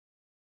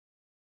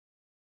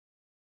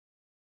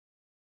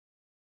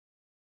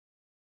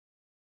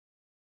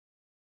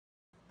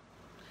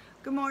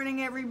Good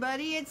morning,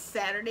 everybody. It's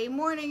Saturday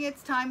morning.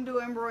 It's time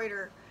to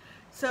embroider.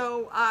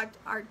 So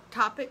our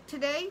topic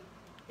today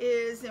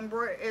is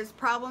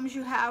problems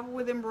you have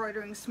with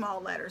embroidering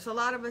small letters. A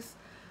lot of us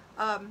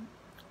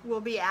will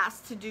be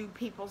asked to do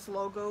people's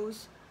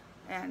logos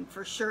and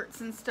for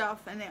shirts and stuff,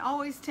 and they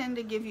always tend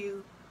to give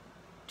you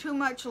too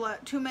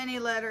many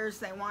letters.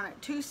 They want it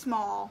too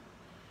small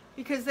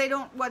because they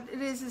don't. What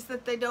it is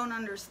that they don't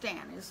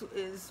understand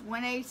is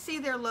when they see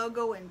their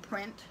logo in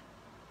print,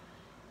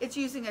 it's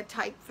using a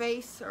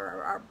typeface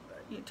or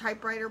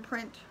typewriter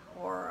print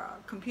or a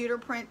computer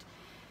print,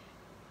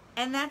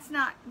 and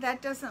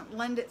that doesn't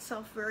lend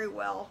itself very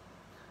well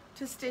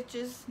to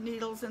stitches,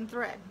 needles, and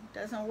thread. It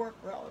doesn't work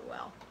really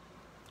well.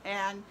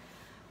 And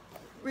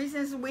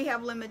reasons we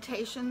have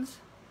limitations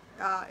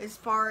as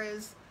far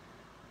as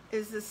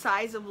the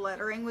size of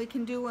lettering we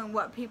can do and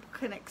what people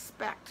can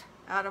expect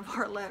out of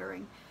our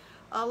lettering.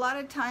 A lot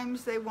of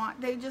times they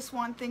just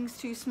want things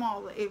too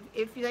small.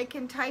 If they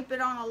can type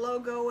it on a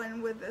logo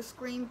and with a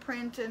screen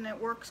print and it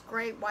works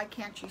great, why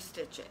can't you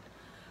stitch it?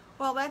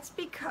 Well, that's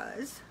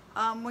because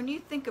when you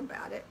think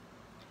about it,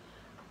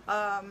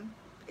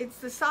 it's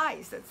the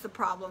size that's the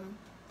problem.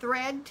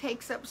 Thread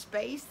takes up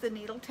space, the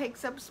needle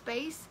takes up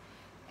space,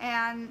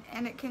 and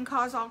it can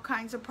cause all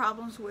kinds of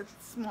problems with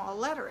small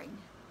lettering.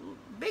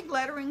 Big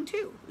lettering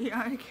too.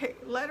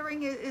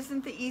 Lettering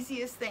isn't the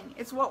easiest thing.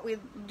 It's what we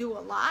do a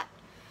lot.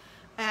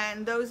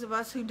 And those of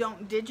us who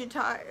don't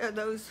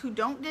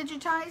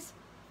digitize,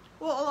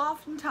 will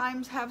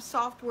oftentimes have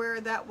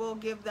software that will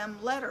give them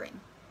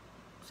lettering.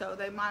 So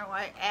they might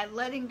want to add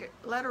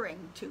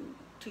lettering to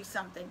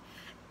something,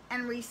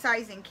 and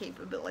resizing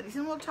capabilities.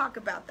 And we'll talk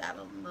about that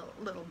a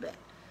little bit.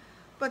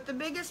 But the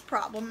biggest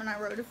problem, and I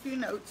wrote a few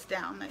notes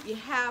down, that you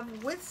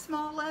have with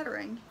small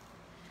lettering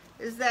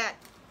is that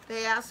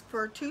they ask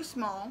for too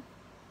small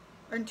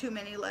and too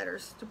many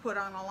letters to put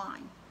on a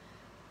line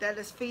that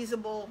is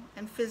feasible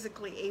and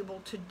physically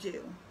able to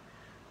do.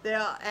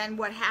 And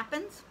what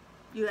happens?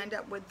 You end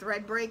up with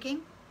thread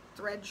breaking,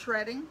 thread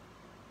shredding,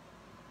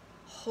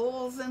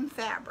 holes in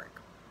fabric.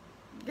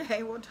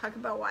 Okay, we'll talk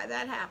about why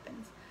that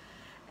happens.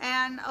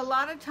 And a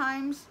lot of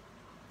times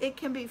it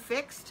can be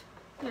fixed.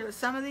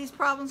 Some of these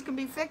problems can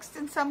be fixed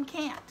and some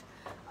can't.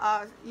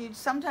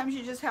 Sometimes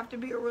you just have to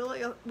be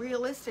really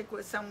realistic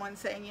with someone,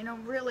 saying,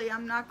 really,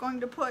 I'm not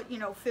going to put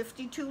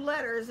 52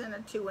 letters in a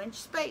 2-inch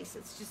space.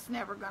 It's just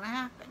never going to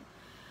happen.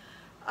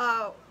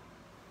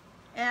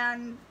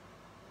 And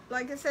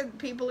like I said,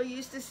 people are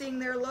used to seeing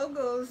their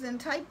logos in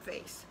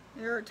typeface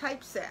or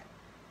typeset,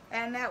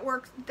 and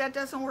that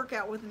doesn't work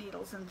out with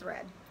needles and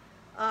thread.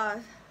 A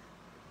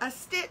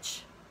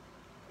stitch,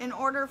 in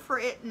order for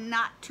it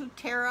not to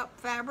tear up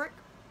fabric.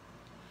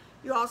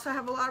 You also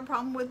have a lot of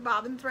problem with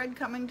bobbin thread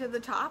coming to the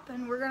top,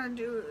 and we're going to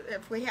do,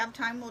 if we have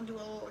time, we'll do a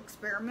little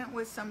experiment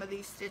with some of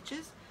these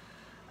stitches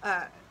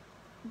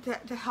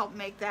to help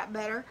make that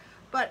better.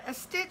 But a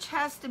stitch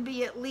has to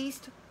be at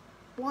least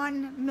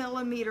 1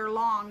 millimeter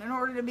long in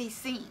order to be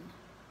seen.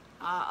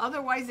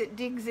 Otherwise it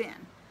digs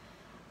in.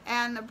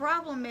 And the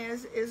problem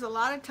is a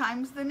lot of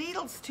times the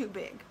needle's too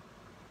big.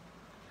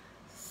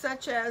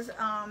 Such as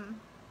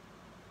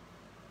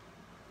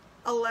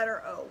a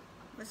letter O.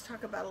 Let's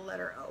talk about a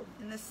letter O.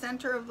 In the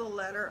center of the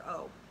letter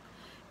O,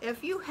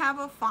 if you have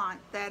a font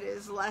that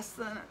is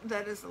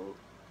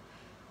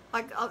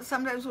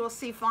sometimes we'll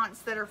see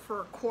fonts that are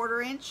for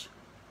 1/4 inch.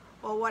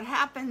 Well, what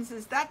happens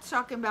is that's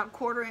talking about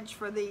 1/4 inch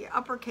for the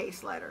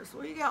uppercase letters.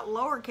 Well, you got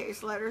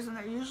lowercase letters, and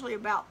they're usually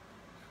about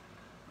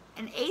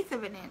 1/8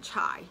 of an inch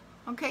high.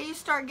 Okay, you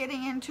start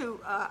getting into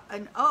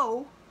an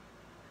O.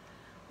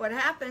 What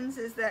happens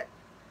is that,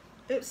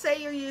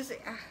 say you're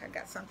using, I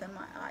got something in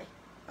my eye.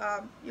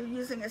 You're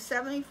using a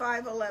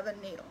 7511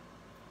 needle,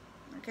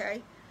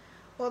 okay?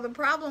 Well, the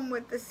problem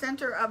with the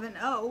center of an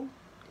O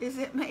is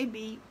it may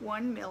be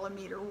 1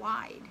 millimeter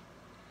wide.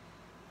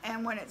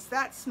 And when it's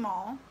that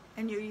small,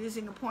 and you're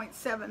using a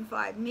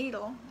 0.75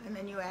 needle, and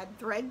then you add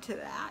thread to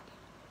that,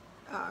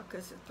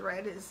 because the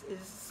thread is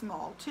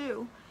small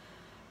too,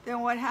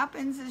 then what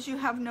happens is you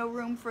have no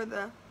room for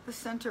the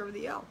center of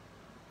the O.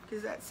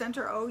 Because that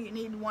center O, you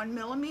need 1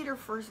 millimeter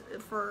for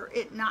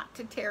it not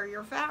to tear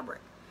your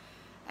fabric.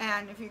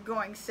 And if you're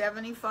going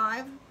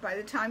 75, by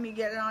the time you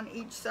get it on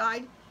each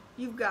side,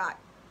 you've got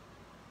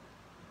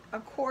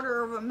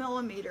 1/4 of a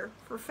millimeter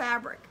for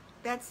fabric.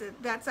 That's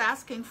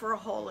asking for a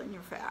hole in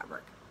your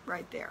fabric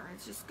right there.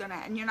 It's just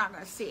and you're not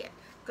gonna see it.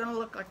 It's gonna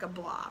look like a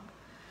blob.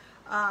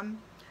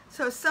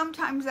 So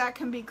sometimes that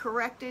can be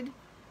corrected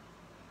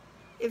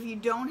if you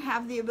don't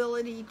have the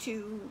ability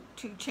to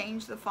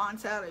change the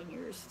fonts out and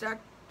you're stuck.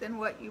 Then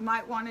what you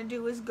might want to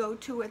do is go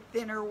to a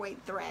thinner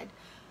weight thread.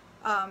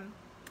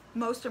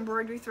 Most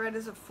embroidery thread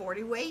is a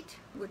 40 weight,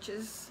 which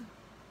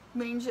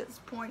means it's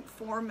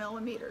 0.4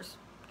 millimeters,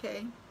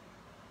 okay?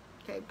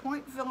 Okay,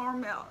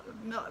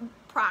 0.4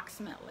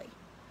 approximately.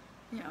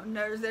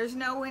 There's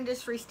no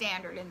industry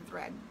standard in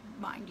thread,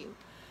 mind you.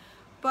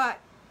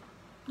 But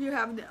you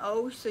have the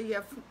O, so you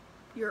have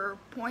your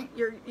point,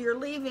 you're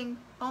leaving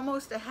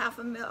almost a half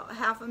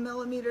a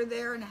millimeter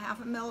there and a half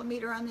a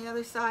millimeter on the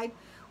other side,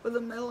 with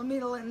a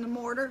millimeter in the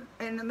mortar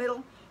in the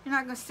middle, you're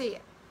not going to see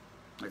it.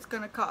 It's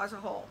going to cause a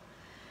hole.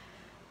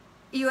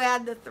 You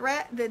add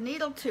the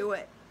needle to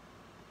it.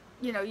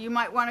 You know, you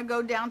might want to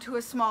go down to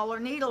a smaller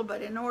needle,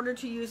 but in order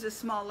to use a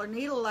smaller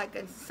needle, like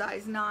a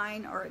size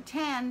 9 or a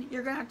 10,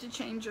 you're going to have to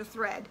change your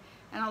thread.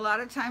 And a lot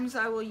of times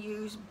I will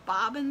use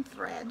bobbin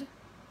thread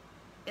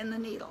in the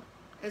needle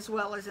as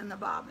well as in the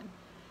bobbin.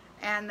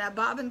 And the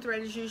bobbin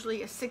thread is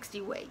usually a 60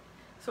 weight,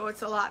 so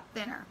it's a lot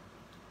thinner,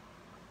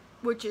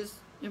 which is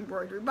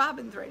embroidery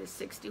bobbin thread is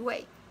 60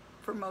 weight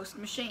for most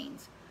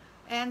machines.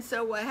 And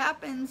so what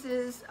happens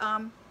is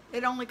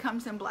it only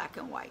comes in black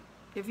and white.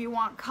 If you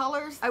want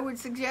colors, I would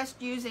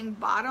suggest using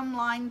bottom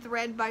line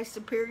thread by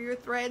Superior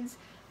Threads.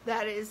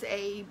 That is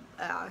a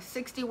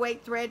 60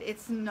 weight thread.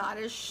 It's not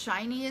as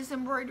shiny as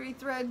embroidery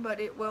thread, but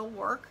it will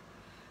work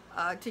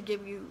to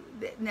give you,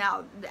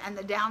 now, and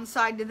the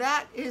downside to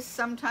that is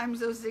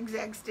sometimes those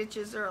zigzag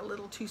stitches are a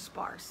little too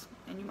sparse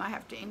and you might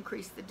have to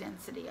increase the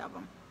density of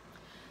them.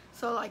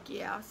 So like,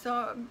 yeah,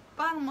 so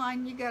bottom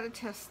line, you got to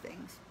test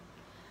things.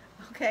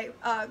 Okay,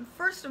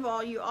 first of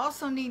all, you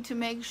also need to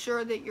make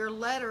sure that your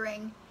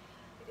lettering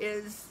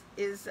is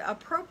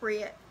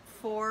appropriate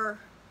for,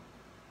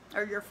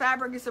 or your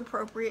fabric is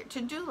appropriate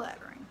to do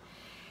lettering.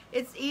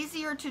 It's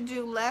easier to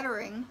do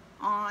lettering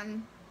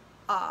on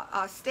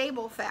a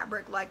stable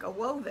fabric like a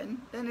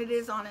woven than it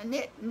is on a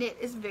knit. Knit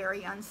is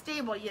very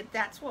unstable, yet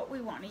that's what we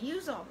want to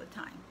use all the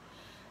time.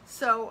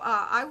 So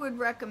I would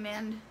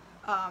recommend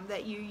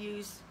that you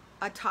use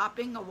a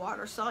topping, a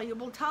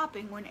water-soluble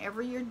topping,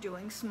 whenever you're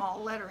doing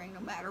small lettering, no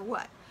matter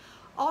what.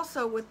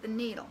 Also with the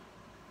needle.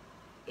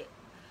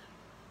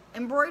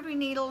 Embroidery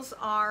needles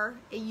are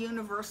a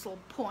universal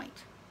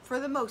point for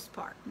the most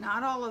part.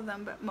 Not all of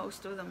them, but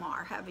most of them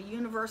have a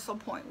universal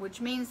point,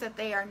 which means that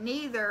they are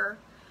neither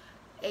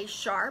a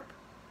sharp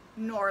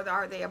nor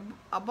are they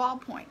a ball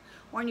point.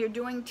 When you're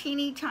doing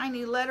teeny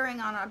tiny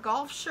lettering on a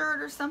golf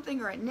shirt or something,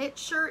 or a knit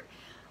shirt,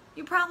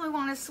 you probably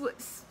want to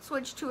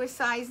switch to a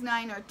size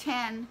 9 or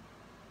 10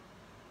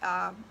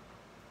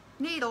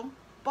 needle,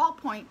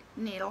 ballpoint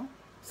needle,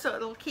 so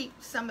it'll keep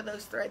some of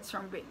those threads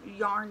from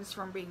yarns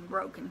from being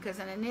broken, because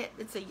in a knit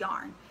it's a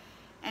yarn.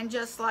 And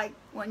just like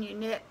when you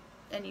knit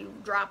and you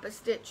drop a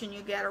stitch and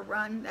you get a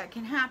run, that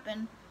can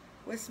happen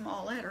with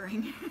small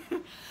lettering.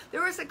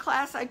 There was a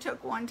class I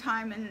took one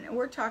time, and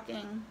we're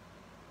talking,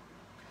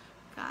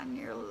 God,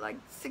 nearly like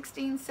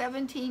 16,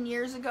 17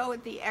 years ago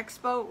at the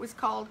expo. It was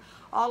called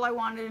All I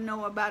Wanted to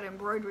Know About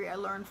Embroidery I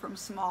Learned from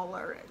Small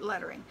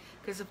Lettering.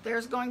 Because if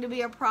there's going to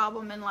be a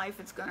problem in life,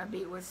 it's going to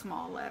be with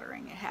small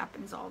lettering. It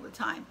happens all the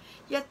time.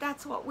 Yet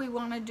that's what we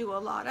want to do a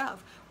lot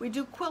of. We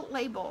do quilt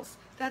labels.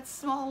 That's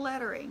small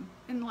lettering.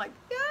 And like,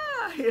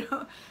 yeah, you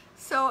know.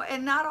 So,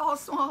 and not all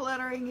small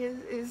lettering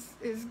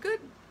is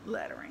good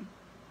lettering.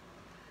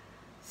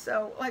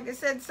 So, like I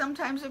said,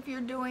 sometimes if you're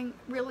doing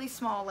really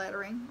small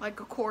lettering, like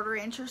a 1/4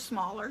 inch or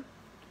smaller,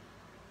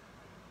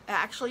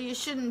 actually you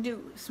shouldn't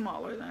do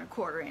smaller than a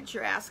 1/4 inch.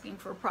 You're asking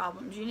for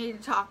problems. You need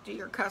to talk to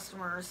your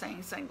customer or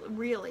saying,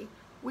 really,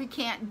 we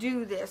can't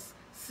do this,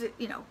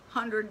 you know,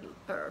 100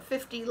 or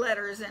 50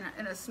 letters in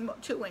a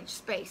 2-inch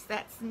space.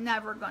 That's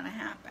never going to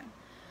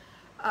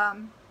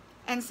happen.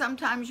 And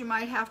sometimes you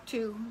might have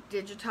to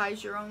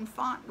digitize your own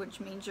font,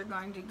 which means you're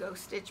going to go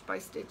stitch by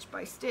stitch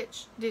by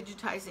stitch,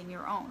 digitizing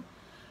your own.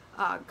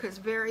 Because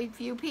very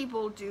few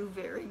people do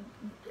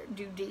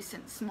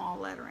decent small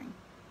lettering.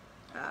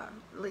 At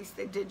least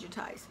they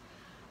digitize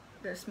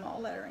their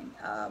small lettering.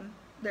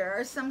 There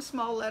is some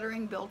small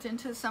lettering built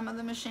into some of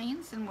the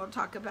machines, and we'll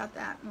talk about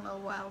that in a little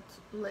while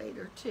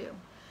later too.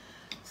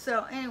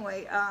 So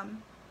anyway,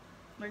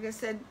 like I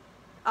said,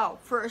 oh,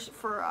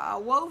 for a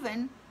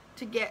woven,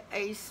 to get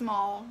a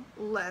small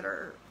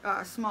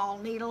small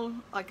needle,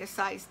 like a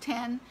size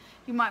 10,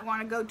 you might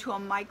want to go to a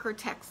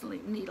microtex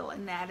needle,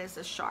 and that is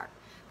a sharp.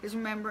 Because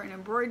remember, an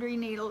embroidery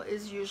needle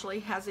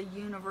usually has a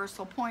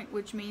universal point,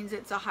 which means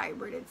it's a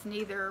hybrid. It's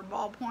neither a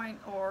ballpoint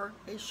or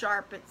a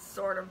sharp. It's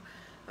sort of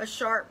a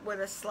sharp with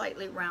a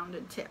slightly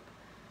rounded tip.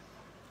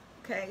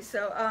 Okay,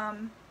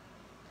 so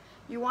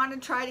you want to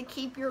try to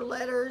keep your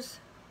letters,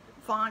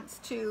 fonts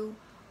to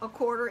a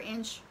 1/4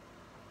 inch,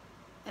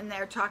 and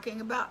they're talking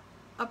about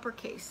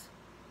uppercase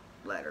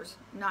letters,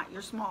 not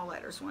your small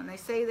letters. When they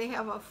say they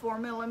have a 4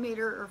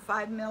 millimeter or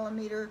 5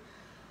 millimeter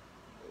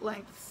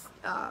lengths,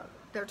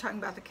 they're talking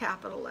about the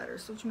capital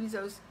letters, which means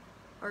those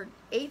are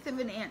 1/8 of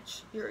an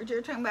inch. You're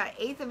talking about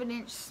 1/8 of an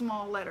inch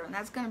small letter, and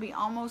that's going to be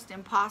almost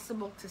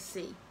impossible to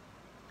see.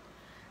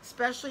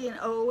 Especially an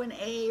O, an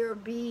A, or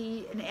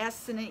B, an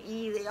S, and an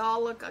E. They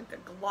all look like a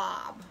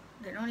glob.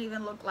 They don't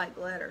even look like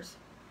letters.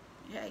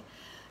 Okay.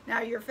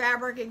 Now your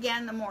fabric,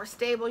 again, the more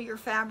stable your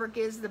fabric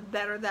is, the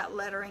better that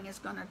lettering is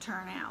going to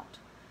turn out.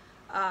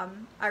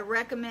 I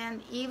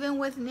recommend, even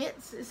with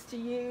knits, is to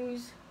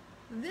use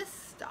this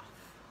stuff.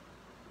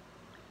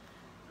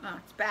 Oh,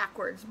 it's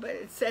backwards, but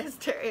it says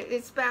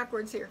it's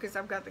backwards here because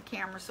I've got the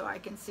camera so I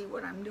can see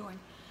what I'm doing.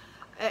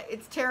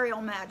 It's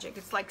Terrial Magic.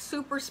 It's like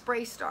super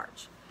spray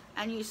starch,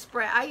 and you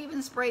spray. I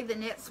even spray the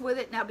knits with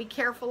it. Now be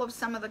careful of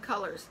some of the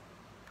colors.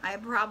 I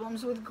have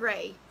problems with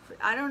gray.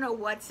 I don't know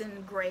what's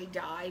in gray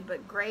dye,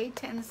 but gray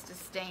tends to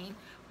stain.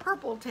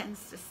 Purple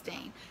tends to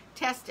stain.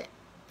 Test it.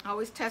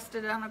 Always test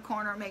it on a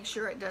corner, make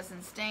sure it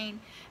doesn't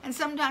stain. And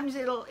sometimes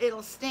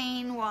it'll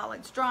stain while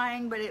it's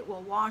drying, but it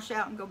will wash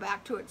out and go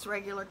back to its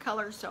regular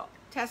color. So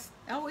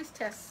always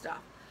test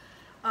stuff.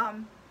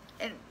 And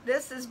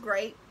this is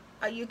great.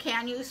 You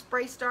can use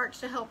spray starch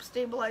to help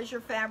stabilize your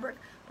fabric,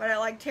 but I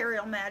like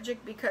Terreal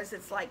Magic because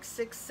it's like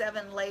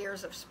 6-7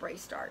 layers of spray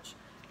starch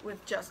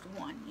with just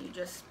one. You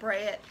just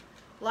spray it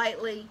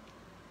lightly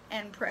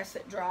and press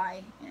it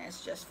dry, and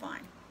it's just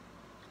fine.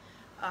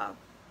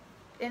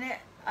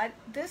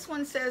 This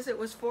one says it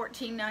was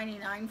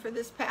 $14.99 for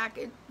this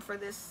package, for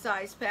this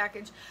size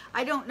package.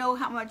 I don't know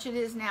how much it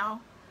is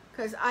now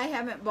because I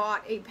haven't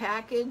bought a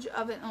package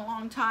of it in a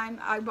long time.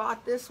 I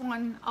bought this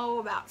one,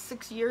 about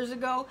 6 years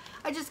ago.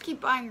 I just keep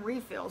buying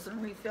refills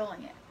and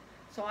refilling it.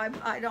 So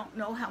I don't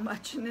know how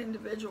much in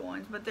individual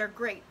ones, but they're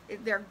great.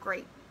 They're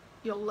great.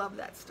 You'll love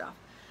that stuff.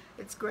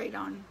 It's great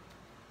on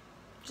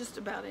just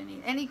about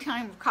any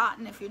kind of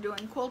cotton. If you're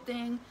doing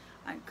quilting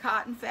on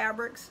cotton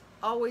fabrics,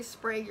 always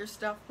spray your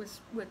stuff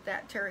with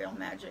that Terreal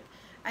Magic,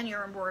 and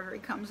your embroidery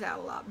comes out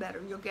a lot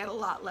better. You'll get a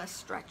lot less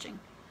stretching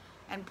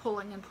and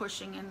pulling and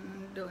pushing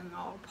and doing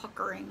all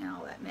puckering and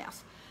all that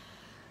mess.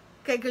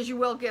 Okay, because you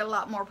will get a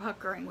lot more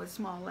puckering with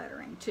small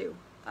lettering too.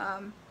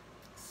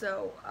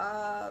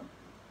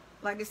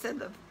 Like I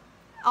said,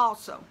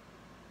 also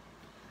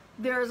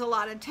there's a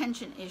lot of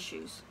tension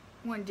issues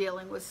when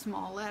dealing with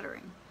small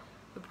lettering.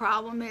 The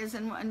problem is,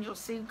 and you'll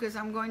see, because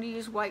I'm going to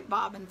use white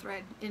bobbin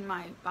thread in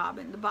my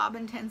bobbin, the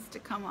bobbin tends to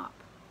come up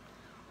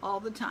all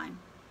the time,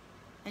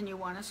 and you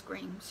want to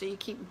scream. So you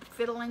keep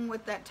fiddling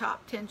with that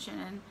top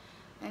tension,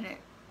 and it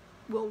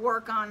will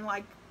work on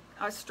like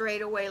a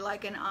straightaway,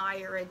 like an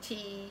I or a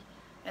T,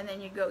 and then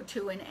you go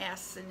to an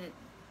S, and it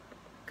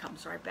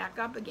comes right back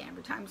up again.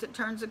 Every time it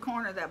turns a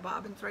corner, that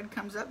bobbin thread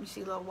comes up, and you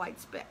see little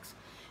white specks.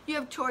 You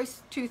have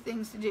two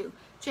things to do.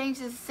 Change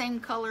the same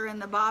color in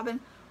the bobbin,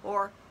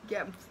 or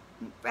get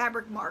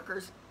fabric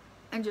markers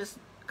and just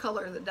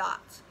color the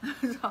dots.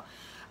 So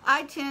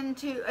I tend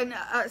to, and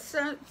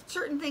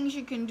certain things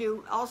you can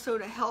do also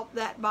to help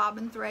that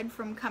bobbin thread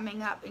from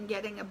coming up and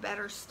getting a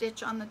better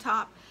stitch on the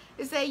top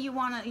is say you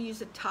want to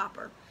use a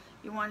topper.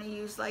 You want to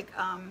use like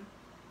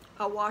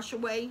a wash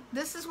away.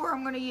 This is where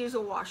I'm going to use a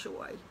wash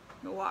away,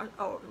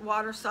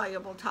 water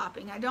soluble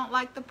topping. I don't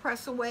like the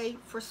press away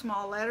for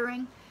small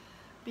lettering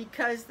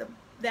because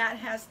that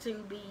has to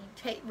be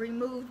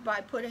removed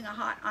by putting a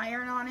hot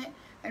iron on it.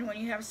 And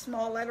when you have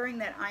small lettering,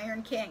 that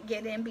iron can't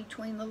get in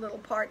between the little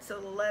parts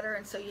of the letter,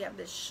 and so you have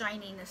this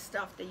shininess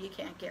stuff that you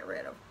can't get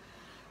rid of.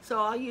 So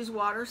I'll use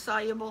water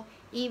soluble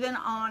even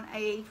on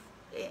a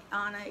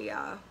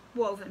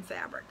woven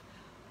fabric.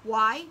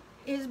 Why?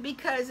 Is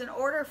because in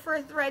order for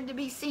a thread to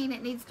be seen,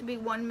 it needs to be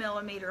 1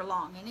 millimeter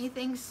long.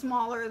 Anything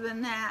smaller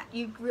than that,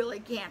 you really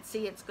can't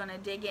see. It's going to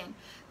dig in.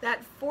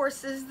 That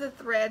forces the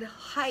thread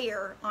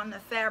higher on the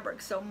fabric,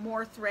 so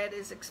more thread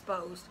is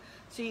exposed,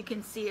 so you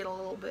can see it a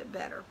little bit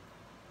better.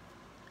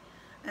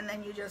 And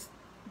then you just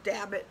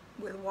dab it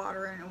with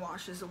water and it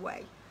washes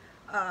away.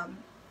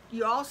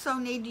 You also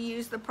need to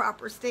use the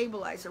proper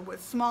stabilizer.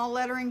 With small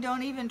lettering,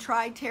 don't even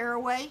try tear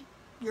away.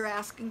 You're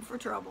asking for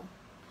trouble.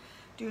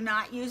 Do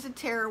not use a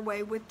tear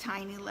away with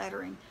tiny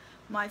lettering.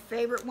 My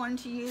favorite one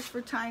to use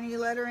for tiny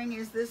lettering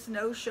is this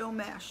no-show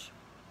mesh.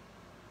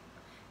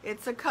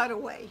 It's a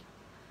cutaway,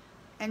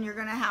 and you're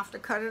going to have to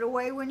cut it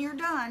away when you're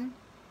done,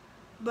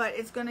 but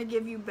it's going to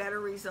give you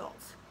better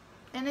results.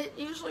 And it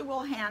usually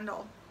will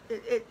handle.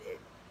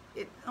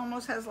 It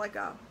almost has like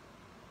a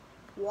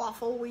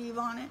waffle weave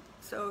on it,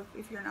 so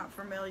if you're not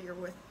familiar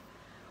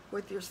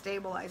with your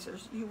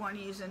stabilizers, you want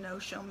to use a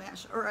no-show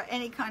mesh or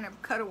any kind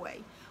of cutaway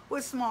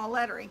with small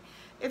lettering.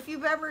 If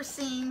you've ever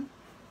seen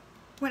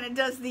when it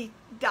does the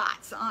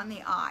dots on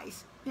the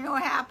eyes, you know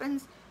what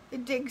happens?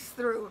 It digs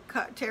through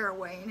a tear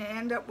away, and you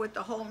end up with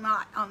the whole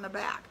knot on the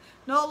back.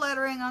 No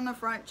lettering on the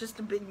front, just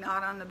a big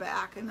knot on the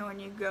back, and then when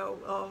you go,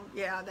 oh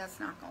yeah, that's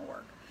not going to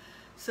work.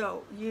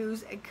 So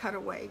use a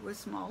cutaway with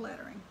small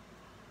lettering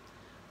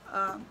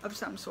of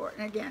some sort.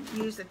 And again,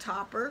 use a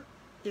topper.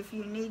 If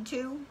you need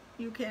to,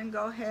 you can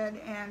go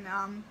ahead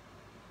and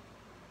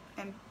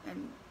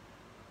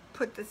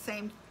put the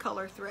same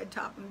color thread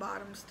top and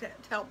bottoms to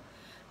help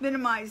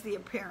minimize the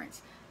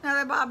appearance. Now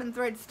the bobbin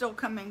thread's still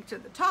coming to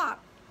the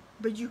top,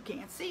 but you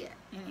can't see it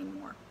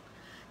anymore.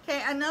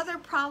 Okay, another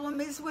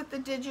problem is with the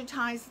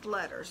digitized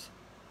letters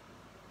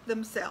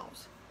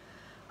themselves.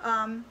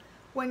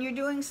 When you're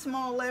doing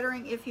small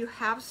lettering, if you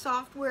have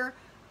software,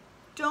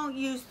 don't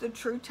use the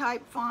true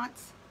type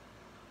fonts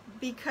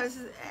because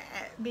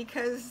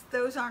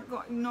those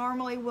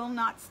normally will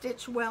not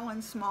stitch well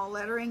in small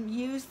lettering.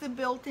 Use the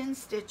built-in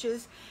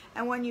stitches,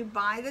 and when you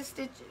buy the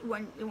stitch,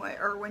 when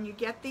you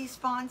get these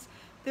fonts,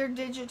 they're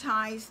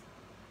digitized.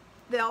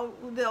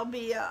 They'll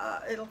be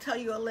it'll tell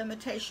you a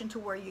limitation to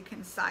where you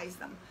can size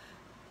them.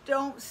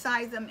 Don't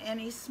size them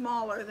any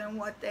smaller than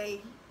what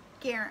they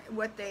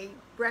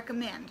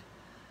recommend.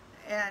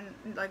 and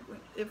like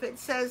if it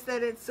says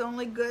that it's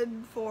only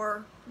good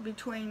for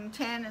between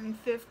 10 and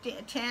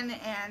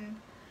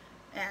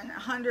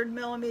 100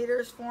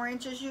 millimeters, 4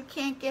 inches, you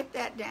can't get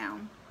that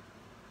down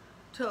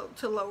to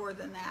lower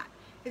than that.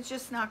 It's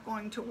just not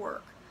going to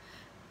work.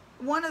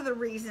 One of the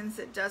reasons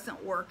it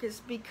doesn't work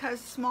is because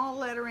small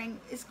lettering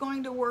is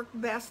going to work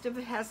best if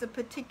it has a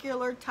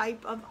particular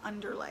type of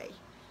underlay,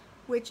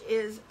 which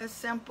is a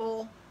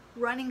simple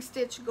running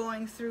stitch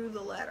going through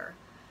the letter.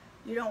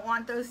 You don't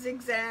want those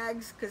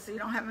zigzags because you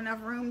don't have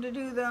enough room to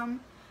do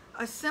them.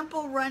 A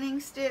simple running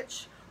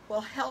stitch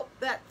will help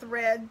that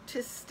thread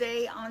to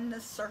stay on the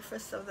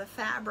surface of the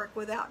fabric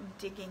without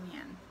digging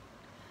in.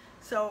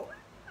 So,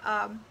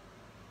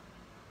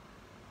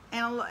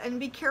 and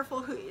be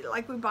careful who,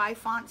 like we buy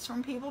fonts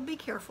from people, be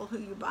careful who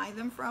you buy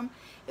them from.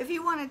 If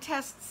you want to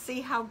test,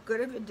 see how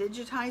good of a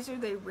digitizer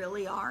they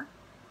really are,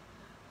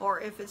 or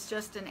if it's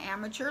just an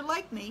amateur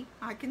like me.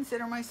 I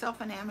consider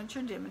myself an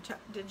amateur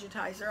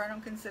digitizer. I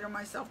don't consider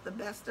myself the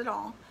best at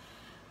all.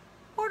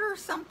 Order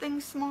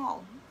something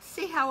small.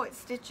 See how it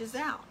stitches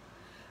out.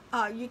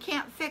 You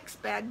can't fix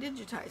bad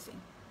digitizing.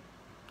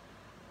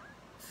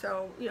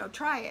 So, you know,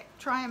 try it.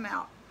 Try them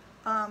out.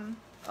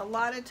 A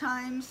lot of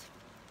times,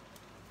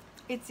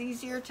 it's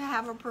easier to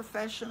have a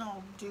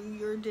professional do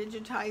your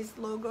digitized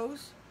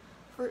logos,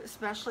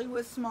 especially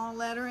with small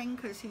lettering,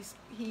 because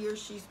he or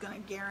she's going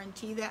to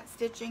guarantee that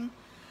stitching.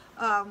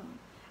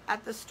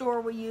 At the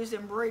store we use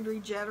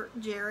Embroidery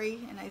Geri,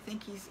 and I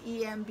think he's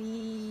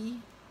EMB.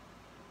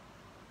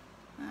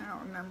 I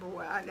don't remember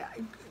what.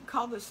 I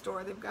call the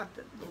store, they've got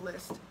the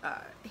list.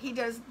 He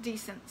does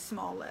decent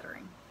small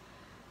lettering,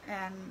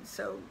 and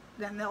so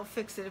then they'll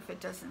fix it if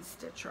it doesn't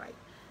stitch right.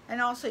 And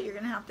also you're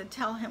going to have to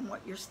tell him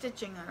what you're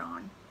stitching it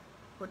on,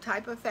 what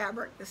type of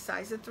fabric, the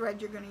size of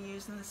thread you're going to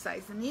use, and the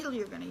size of needle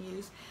you're going to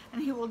use,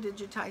 and he will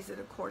digitize it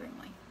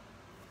accordingly.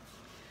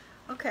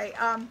 Okay,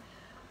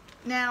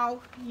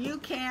 now you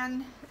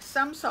can,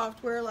 some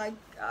software like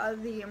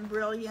the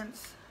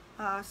Embroiderers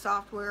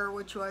software,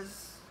 which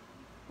was,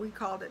 we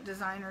called it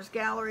Designer's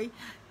Gallery,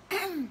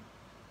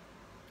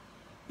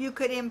 you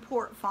could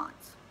import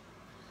fonts.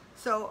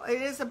 So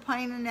it is a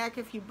pain in the neck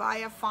if you buy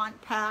a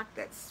font pack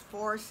that's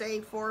for, say,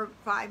 4 or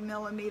 5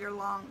 millimeter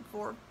long,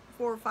 4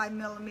 or 5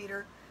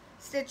 millimeter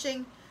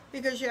stitching,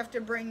 because you have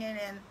to bring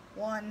it in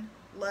one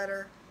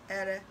letter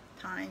at a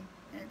time,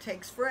 and it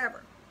takes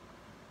forever.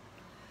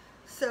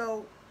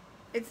 So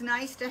it's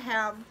nice to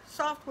have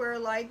software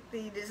like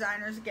the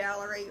Designer's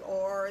Gallery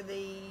or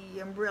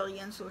the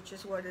Embroiderers, which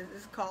is what it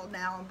is called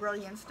now,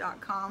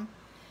 embroiderers.com.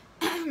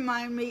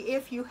 Remind me,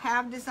 if you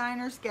have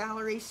Designer's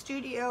Gallery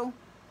Studio,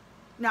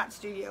 not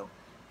Studio,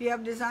 if you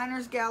have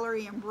Designer's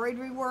Gallery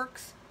Embroidery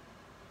Works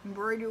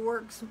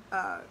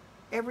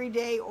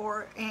Everyday,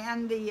 or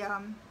and the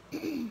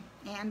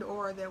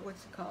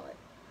what's it call it,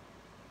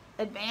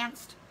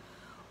 Advanced,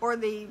 or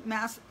the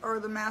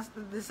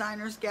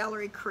Designer's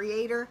Gallery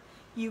Creator,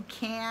 you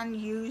can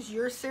use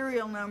your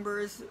serial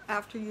numbers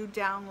after you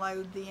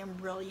download the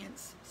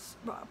Embroiderers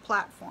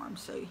platform.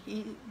 So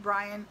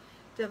Brian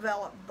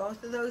developed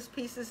both of those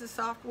pieces of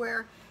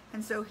software,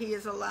 and so he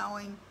is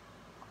allowing,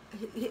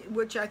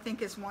 which I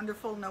think is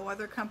wonderful. No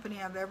other company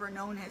I've ever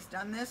known has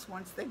done this.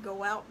 Once they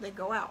go out, they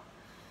go out.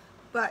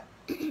 But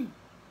he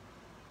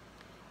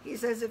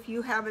says if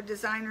you have a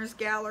Designer's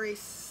Gallery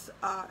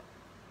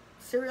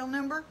serial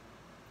number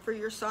for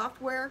your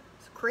software,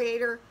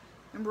 Creator,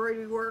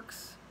 Embroidery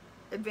Works,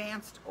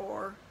 Advanced,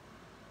 or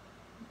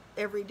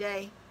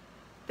Everyday,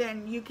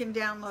 then you can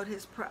download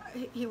his,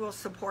 he will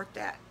support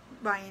that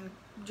by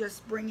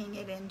just bringing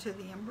it into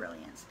the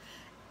Embroiderers.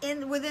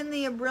 Within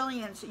the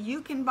Embroiderers,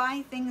 you can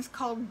buy things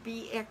called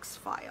BX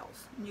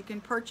files. You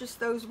can purchase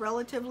those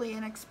relatively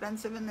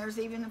inexpensive, and there's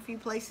even a few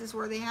places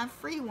where they have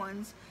free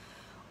ones.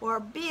 Or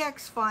a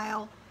BX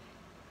file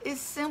is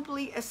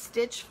simply a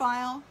stitch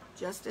file,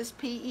 just as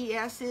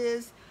PES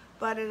is,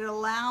 but it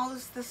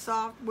allows the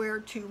software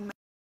to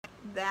map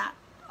that,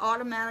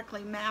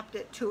 automatically mapped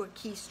it to a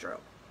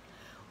keystroke.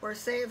 Or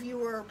say if you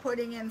were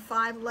putting in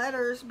 5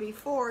 letters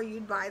before,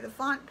 you'd buy the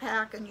font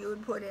pack and you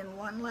would put in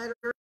 1 letter.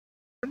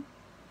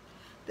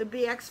 The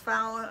BX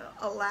file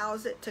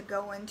allows it to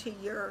go into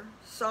your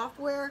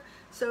software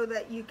so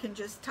that you can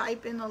just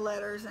type in the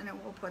letters and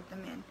it will put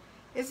them in.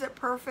 Is it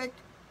perfect?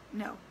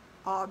 No.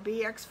 All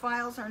BX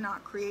files are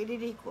not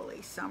created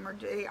equally.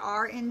 They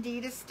are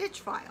indeed a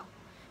stitch file.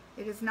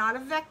 It is not a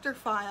vector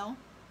file.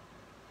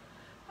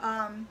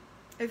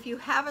 If you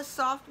have a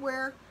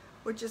software,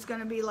 which is going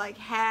to be like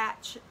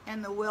Hatch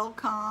and the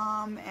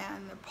Wilcom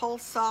and the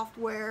Pulse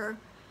software,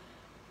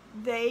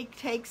 they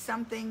take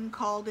something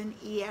called an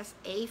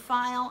ESA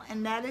file,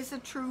 and that is a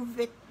true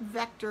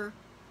vector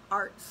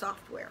art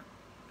software.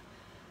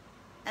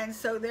 And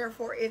so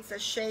therefore it's a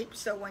shape,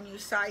 so when you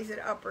size it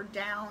up or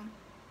down,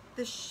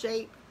 the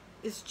shape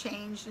is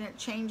changed and it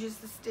changes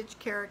the stitch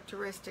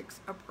characteristics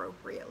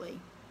appropriately.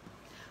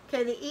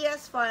 Okay, the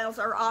ES files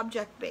are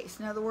object-based.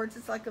 In other words,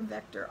 it's like a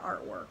vector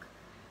artwork.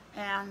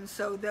 And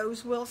so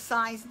those will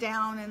size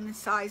down and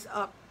size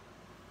up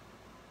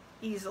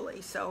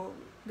easily. So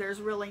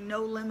there's really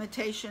no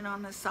limitation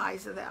on the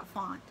size of that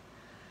font.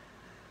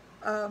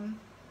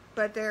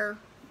 But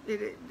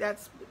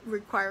that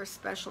requires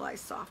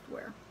specialized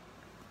software.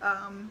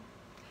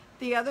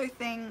 The other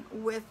thing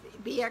with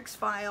BX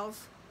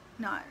files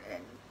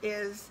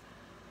is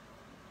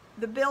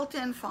the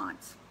built-in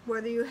fonts,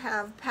 whether you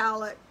have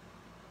Palette,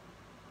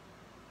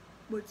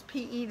 which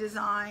PE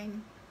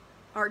Design,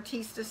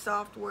 Artista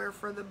software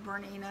for the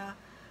Bernina,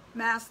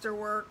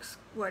 Masterworks,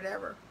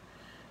 whatever.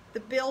 The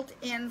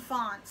built-in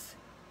fonts,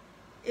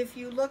 if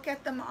you look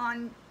at them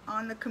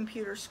on the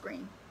computer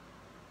screen,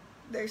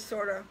 they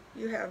sort of,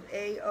 you have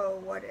AO,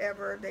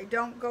 whatever. They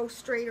don't go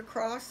straight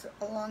across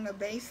along a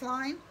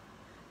baseline.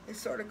 They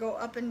sort of go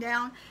up and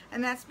down,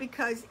 and that's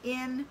because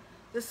in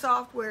the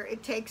software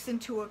it takes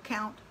into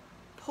account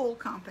pull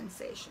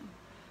compensation.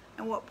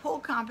 And what pull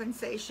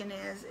compensation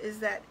is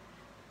that,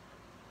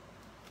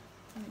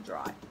 let me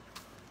draw it.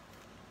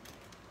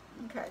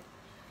 Okay.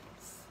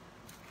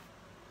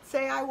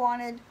 Say I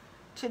wanted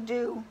to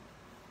do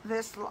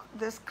this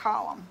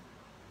column,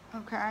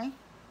 okay?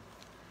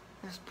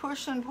 This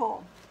push and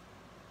pull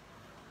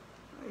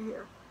right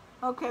here.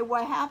 Okay,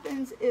 what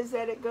happens is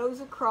that it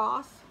goes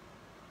across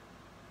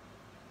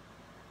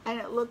and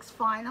it looks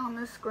fine on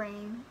the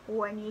screen.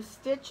 When you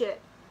stitch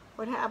it,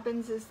 what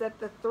happens is that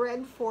the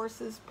thread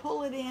forces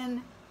pull it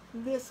in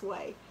this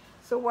way.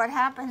 So what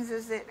happens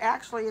is it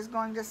actually is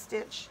going to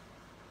stitch,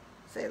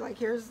 say like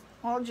here's,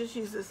 I'll just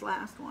use this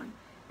last one.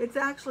 It's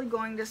actually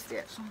going to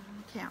stitch.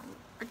 I can't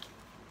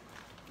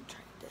try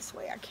it this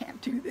way. I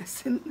can't do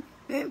this in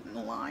the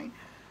line.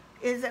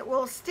 Is it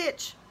will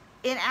stitch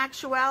in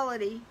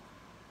actuality.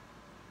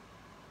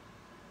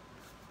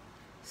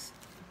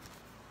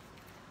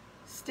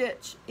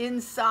 Stitch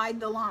inside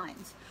the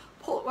lines.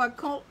 What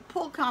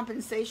pull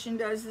compensation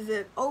does is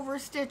it over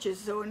stitches.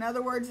 So in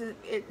other words,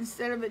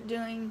 instead of it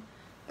doing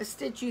a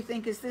stitch you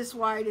think is this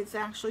wide, it's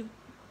actually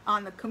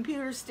on the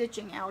computer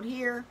stitching out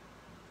here,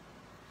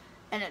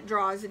 and it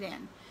draws it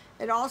in.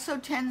 It also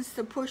tends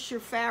to push your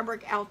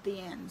fabric out the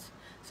ends.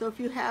 So if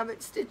you have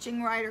it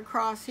stitching right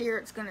across here,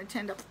 it's going to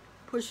tend to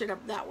push it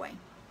up that way.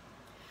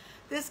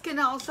 This can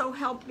also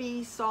help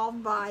be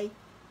solved by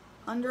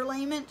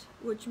underlayment,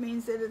 which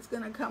means that it's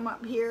going to come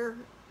up here.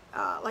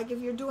 Like if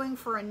you're doing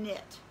for a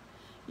knit,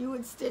 you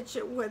would stitch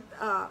it with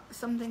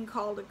something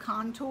called a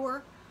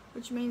contour,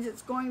 which means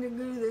it's going to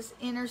do this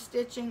inner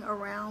stitching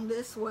around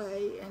this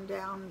way and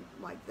down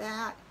like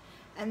that.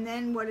 And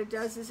then what it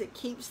does is it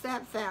keeps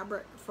that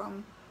fabric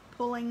from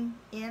pulling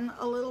in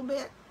a little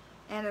bit,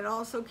 and it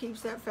also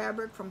keeps that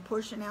fabric from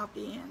pushing out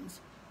the ends.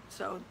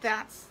 So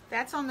that's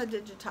on the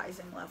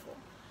digitizing level.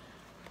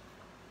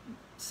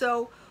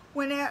 So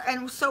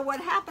so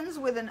what happens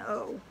with an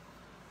O,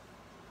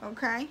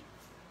 okay?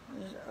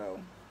 There's O.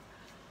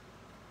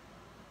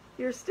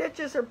 Your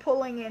stitches are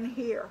pulling in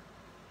here,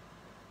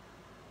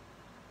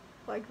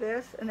 like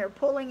this, and they're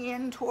pulling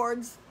in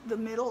towards the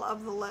middle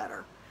of the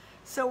letter.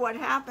 So what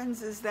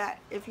happens is that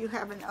if you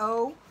have an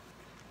O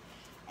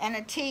and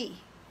a T,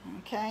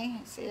 okay,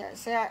 see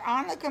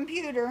on the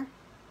computer,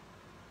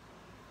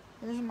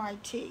 here's my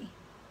T,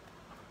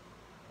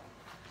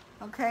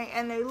 okay,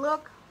 and they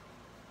look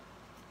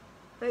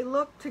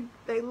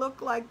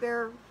like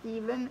they're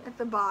even at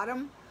the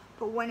bottom,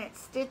 but when it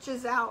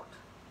stitches out,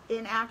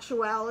 in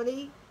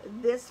actuality,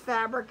 this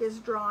fabric is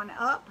drawn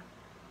up,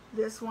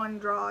 this one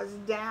draws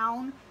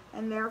down,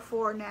 and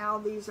therefore now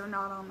these are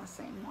not on the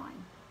same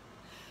line.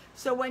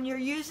 So when you're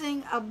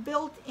using a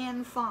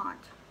built-in font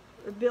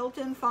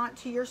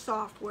to your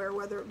software,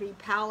 whether it be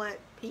Palette,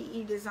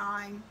 PE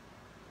Design,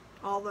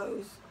 all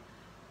those,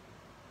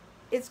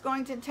 it's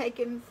going to take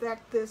in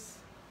effect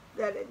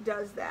that it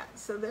does that.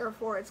 So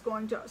therefore it's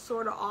going to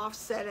sort of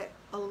offset it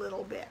a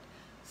little bit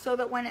so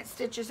that when it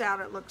stitches out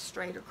it looks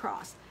straight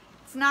across.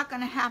 It's not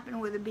going to happen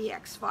with a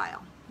BX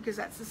file because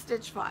that's a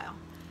stitch file.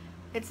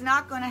 It's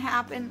not going to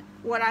happen.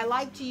 What I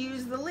like to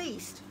use the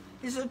least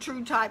is a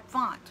true type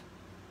font.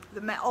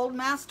 The old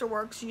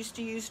Masterworks used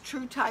to use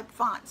true type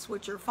fonts,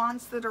 which are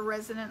fonts that are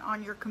resident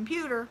on your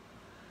computer,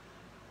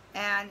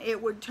 and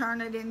it would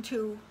turn it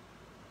into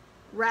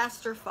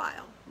raster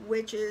file,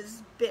 which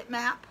is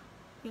bitmap,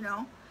 you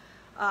know.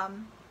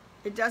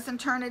 It doesn't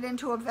turn it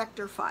into a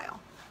vector file.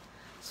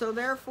 So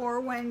therefore,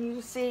 when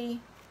you see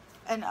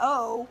an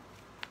O,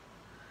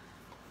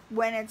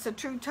 when it's a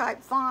true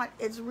type font,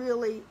 it's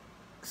really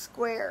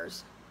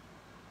squares,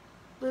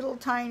 little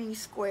tiny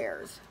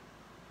squares,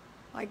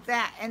 like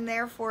that, and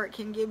therefore it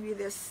can give you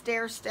this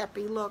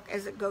stair-steppy look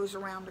as it goes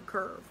around a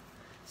curve,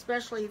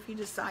 especially if you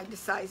decide to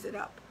size it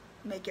up,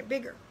 make it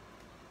bigger.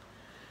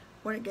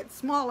 When it gets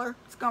smaller,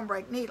 it's going to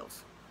break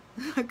needles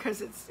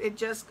because it's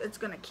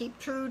going to keep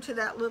true to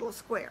that little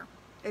square.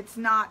 It's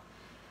not,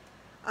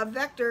 a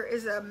vector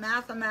is a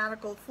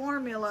mathematical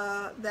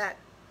formula that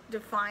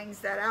defines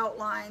that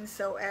outline,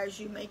 so as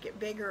you make it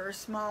bigger or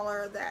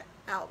smaller, that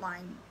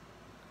outline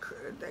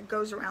that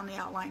goes around the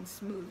outline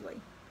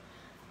smoothly.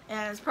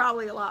 And it's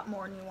probably a lot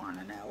more than you want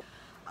to know.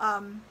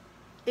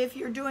 If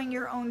you're doing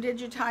your own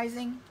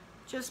digitizing,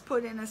 just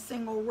put in a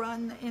single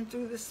run in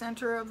through the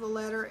center of the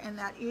letter, and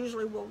that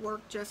usually will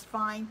work just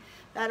fine.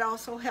 That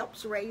also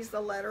helps raise the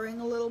lettering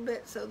a little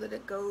bit so that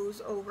it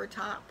goes over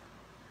top.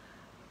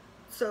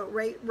 So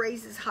it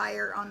raises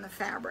higher on the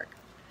fabric.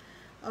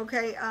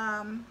 Okay,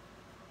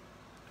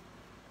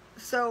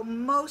 so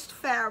most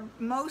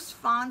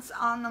fonts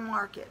on the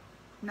market,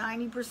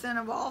 90%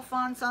 of all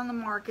fonts on the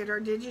market are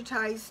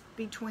digitized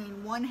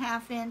between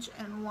 1/2 inch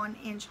and 1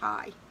 inch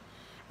high.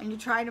 And you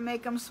try to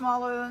make them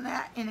smaller than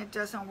that, and it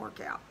doesn't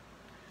work out.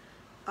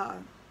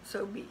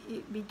 So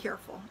be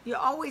careful. You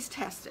always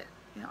test it.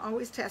 You know,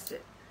 always test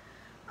it.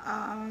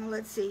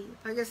 Let's see.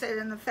 Like I said,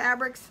 in the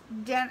fabrics,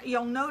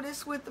 you'll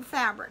notice with the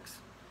fabrics,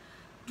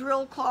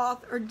 drill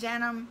cloth or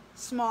denim,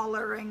 small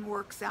lettering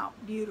works out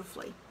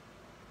beautifully.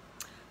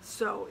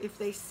 So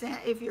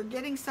if you're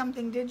getting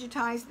something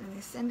digitized and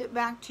they send it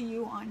back to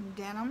you on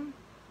denim,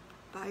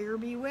 buyer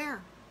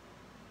beware.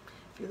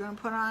 If you're going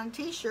to put on a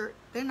t-shirt,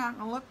 they're not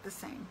going to look the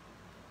same.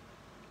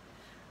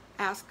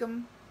 Ask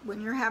them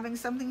when you're having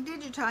something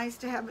digitized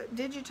to have it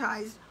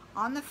digitized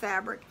on the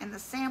fabric and the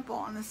sample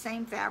on the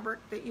same fabric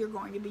that you're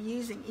going to be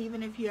using,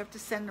 even if you have to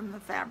send them the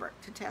fabric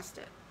to test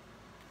it.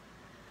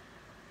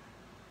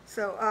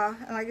 So,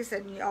 like I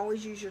said, you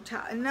always use your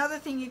towel. Another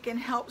thing you can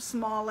help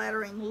small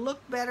lettering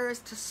look better is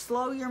to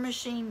slow your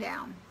machine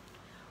down.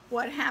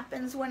 What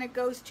happens when it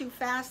goes too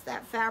fast?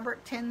 That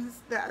fabric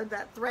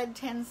that thread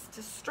tends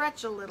to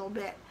stretch a little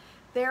bit.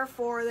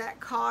 Therefore,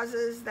 that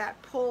causes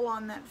that pull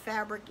on that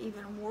fabric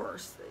even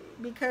worse.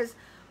 Because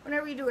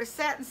whenever you do a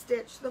satin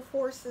stitch, the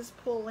forces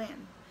pull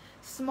in.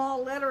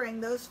 Small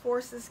lettering, those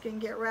forces can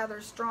get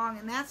rather strong,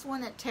 and that's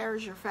when it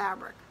tears your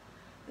fabric.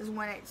 Is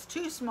when it's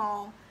too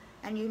small,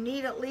 and you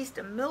need at least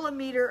 1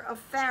 millimeter of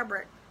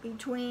fabric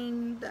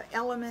between the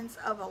elements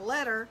of a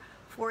letter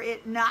for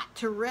it not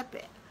to rip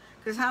it.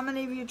 Because how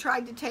many of you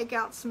tried to take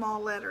out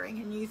small lettering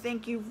and you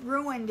think you've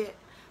ruined it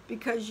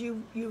because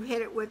you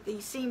hit it with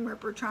the seam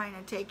ripper trying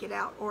to take it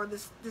out, or the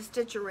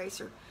stitch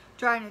eraser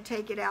trying to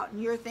take it out,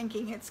 and you're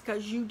thinking it's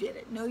because you did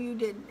it. No, you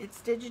didn't. It's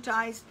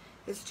digitized,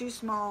 it's too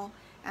small,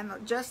 and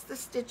just the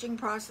stitching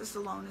process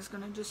alone is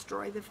going to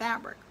destroy the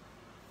fabric.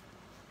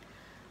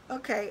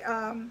 Okay,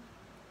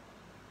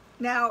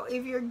 now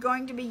if you're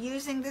going to be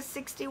using the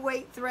 60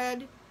 weight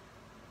thread,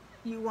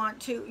 you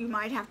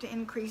might have to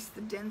increase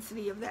the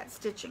density of that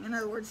stitching. In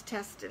other words,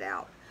 test it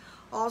out.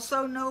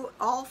 Also note,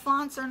 all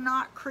fonts are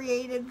not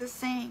created the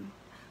same.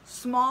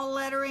 Small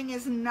lettering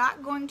is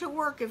not going to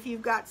work if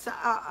you've got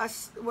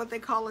what they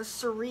call a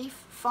serif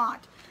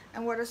font.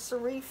 And what a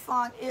serif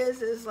font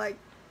is like,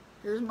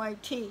 here's my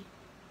T.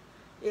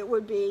 It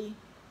would be,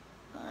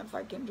 if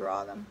I can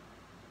draw them.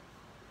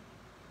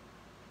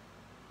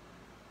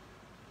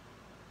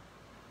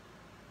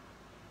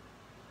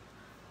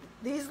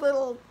 These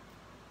little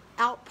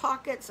out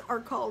pockets are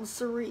called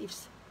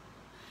serifs.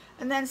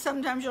 And then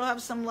sometimes you'll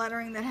have some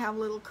lettering that have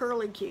little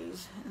curly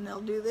cues, and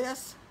they'll do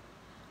this,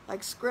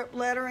 like script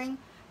lettering.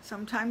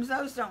 Sometimes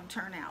those don't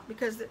turn out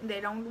because they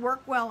don't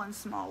work well in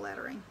small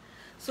lettering.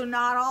 So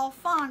not all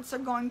fonts are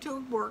going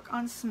to work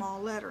on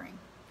small lettering.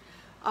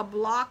 A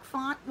block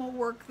font will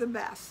work the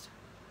best.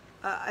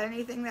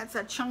 Anything that's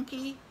a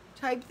chunky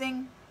type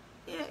thing,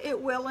 it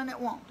will and it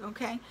won't,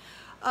 okay?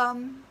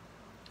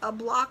 A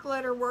block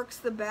letter works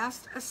the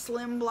best. A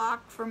slim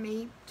block for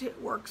me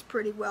works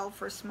pretty well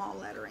for small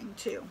lettering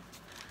too.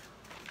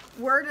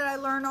 Where did I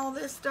learn all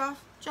this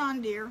stuff?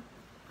 John Deere.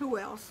 Who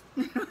else?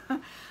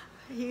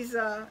 He is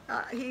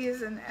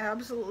an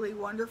absolutely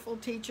wonderful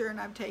teacher, and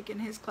I've taken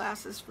his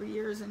classes for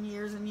years and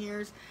years and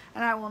years,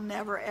 and I will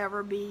never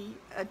ever be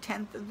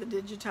 1/10 of the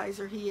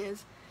digitizer he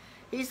is.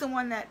 He's the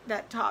one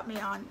that taught me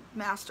on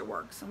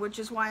Masterworks, which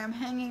is why I'm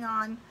hanging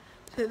on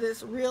to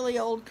this really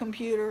old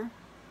computer.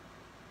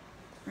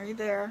 Right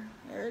there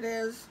it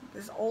is,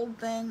 this old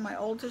thing, my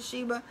old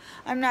Toshiba.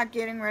 I'm not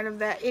getting rid of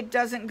that. It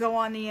doesn't go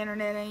on the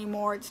internet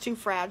anymore, it's too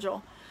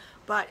fragile.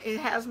 But it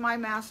has my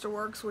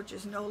Masterworks, which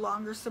is no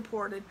longer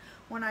supported.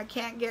 When I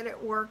can't get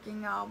it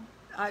working,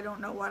 I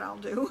don't know what I'll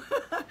do.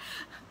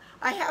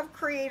 I have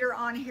Creator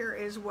on here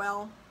as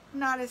well.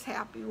 Not as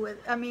happy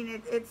with, I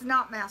mean, it's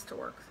not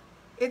Masterworks.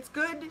 It's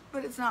good,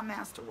 but it's not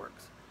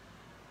Masterworks.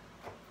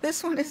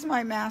 This one is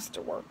my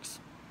Masterworks.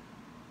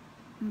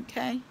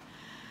 Okay.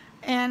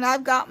 And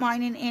I've got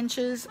mine in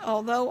inches,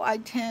 although I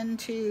tend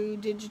to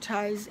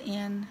digitize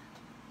in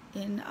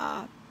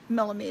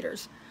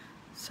millimeters.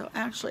 So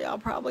actually, I'll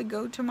probably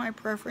go to my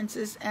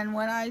preferences, and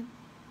when I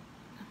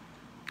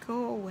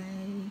go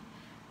away,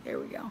 there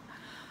we go.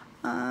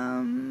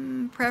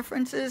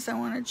 Preferences, I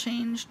want to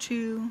change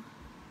to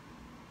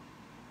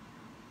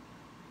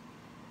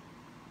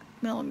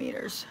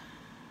millimeters.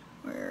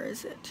 Where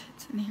is it?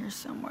 It's in here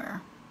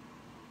somewhere.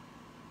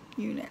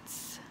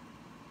 Units.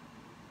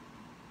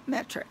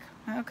 Metric.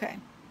 Okay.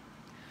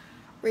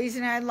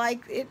 Reason I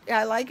like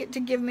it to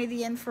give me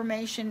the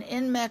information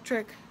in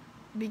metric,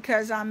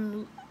 because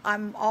I'm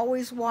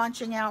always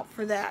watching out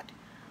for that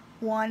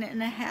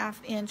 1.5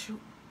 inch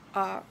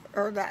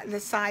or the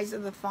size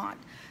of the font,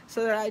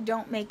 so that I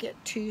don't make it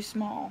too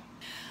small.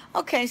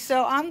 Okay,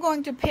 so I'm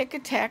going to pick a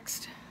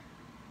text,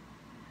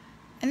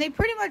 And they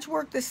pretty much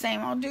work the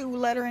same. I'll do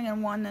lettering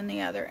in one than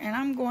the other. And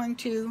I'm going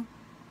to,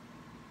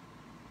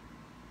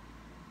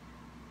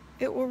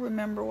 it will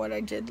remember what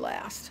I did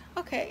last.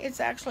 Okay, it's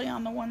actually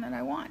on the one that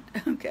I want.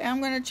 Okay,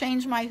 I'm going to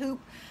change my hoop.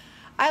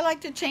 I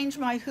like to change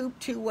my hoop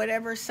to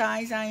whatever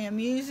size I am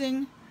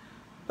using,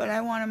 but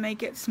I want to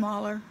make it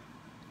smaller.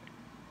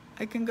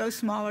 I can go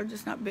smaller,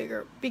 just not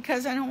bigger,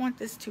 because I don't want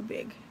this too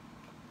big.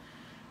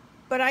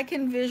 But I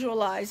can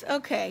visualize.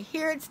 Okay,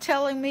 here it's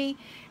telling me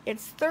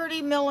it's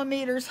 30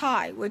 millimeters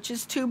high, which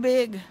is too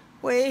big,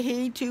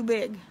 way too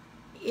big.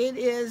 It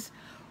is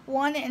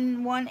 1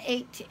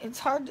 1/18. It's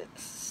hard to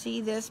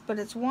see this, but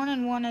it's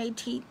 1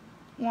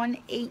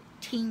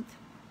 1/18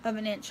 of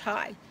an inch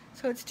high.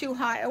 So it's too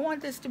high. I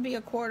want this to be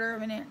 1/4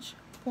 of an inch,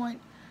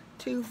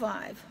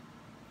 0.25.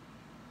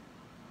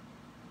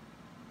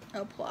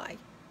 Apply.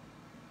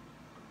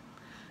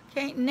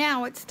 Okay,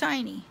 now it's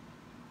tiny.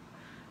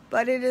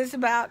 But it is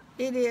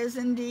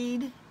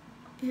indeed,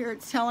 here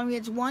it's telling me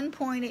it's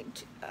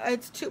 1.8,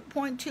 it's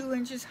 2.2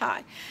 inches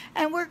high.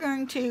 And we're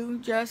going to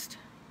just,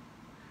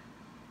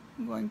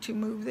 I'm going to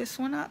move this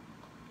one up.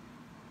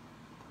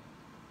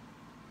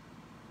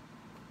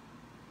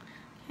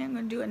 Okay, I'm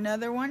going to do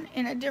another one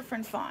in a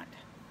different font.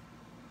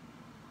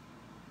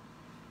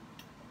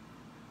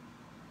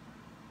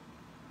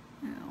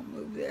 And I'll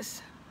move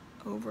this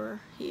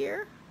over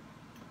here.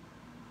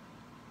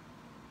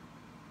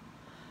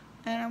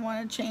 And I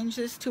want to change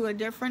this to a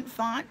different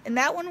font. And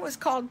that one was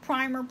called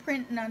Primer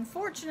Print. And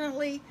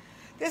unfortunately,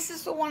 this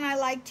is the one I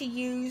like to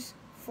use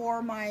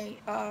for my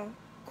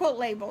quilt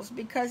labels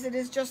because it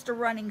is just a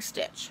running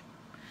stitch.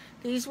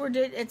 These were,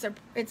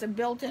 it's a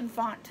built-in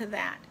font to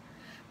that.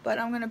 But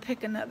I'm going to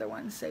pick another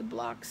one, say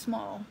Block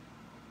Small.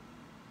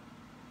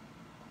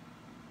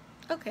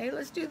 Okay,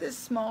 let's do this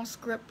small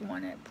script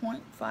one at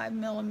 0.5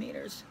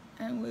 millimeters.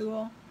 And we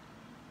will,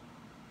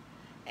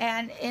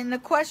 and in the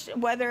question,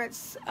 whether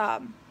it's,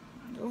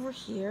 over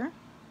here.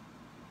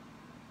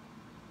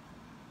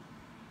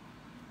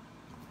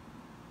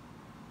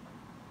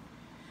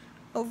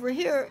 Over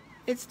here,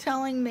 it's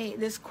telling me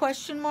this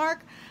question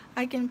mark.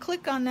 I can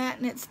click on that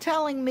and it's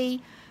telling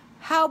me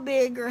how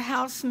big or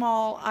how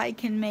small I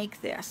can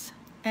make this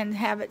and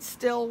have it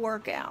still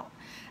work out.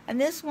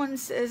 And this one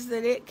says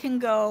that it can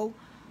go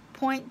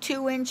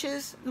 0.2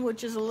 inches,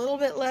 which is a little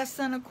bit less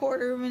than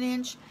 1/4 of an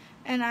inch.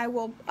 And I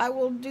will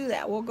do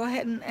that. We'll go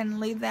ahead and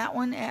leave that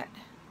one at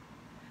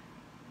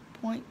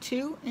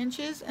 0.2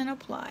 inches and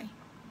apply.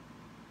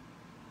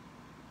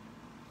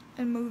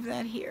 And move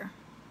that here.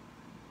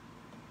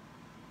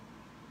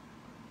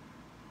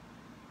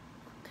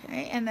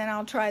 Okay, and then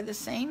I'll try the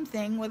same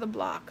thing with a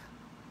block.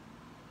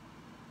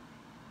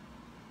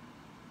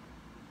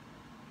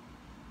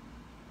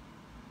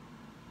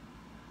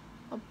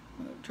 I'll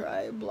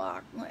try a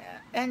block.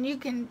 And you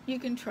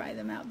can try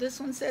them out. This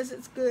one says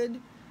it's good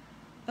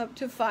up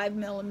to 5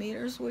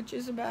 millimeters, which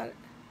is about,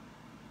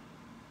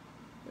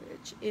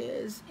 which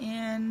is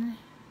in,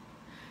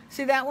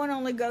 see that one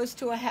only goes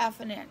to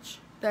 1/2 an inch.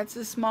 That's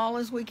as small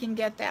as we can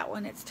get that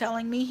one. It's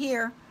telling me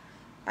here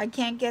I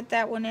can't get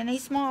that one any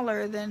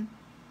smaller than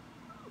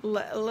a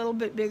little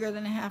bit bigger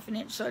than 1/2 an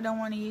inch, so I don't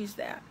want to use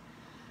that.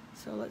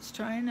 So let's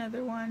try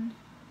another one.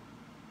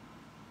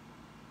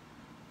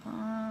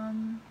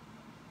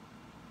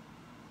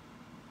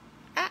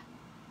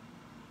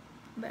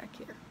 Back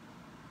here.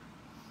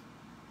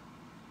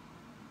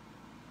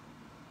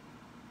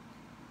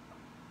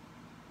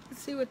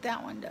 Let's see what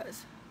that one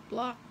does.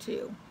 Block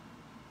 2.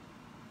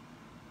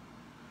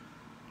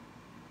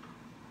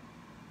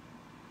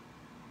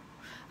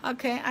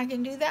 Okay, I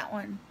can do that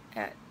one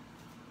at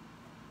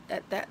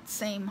that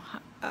same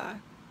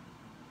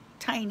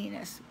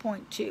tininess,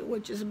 0.2,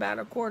 which is about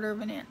 1/4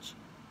 of an inch.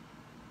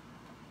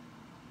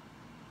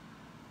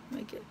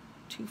 Make it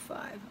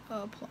 2.5.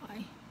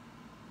 Apply.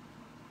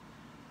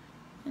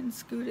 And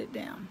scoot it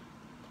down.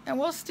 And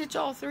we'll stitch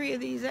all 3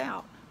 of these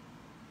out.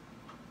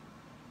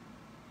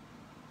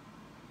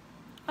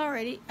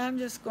 Alrighty, I'm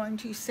just going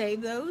to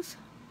save those.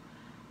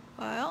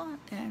 File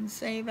and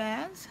save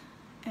as.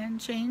 And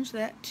change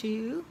that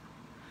to,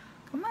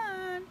 come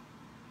on.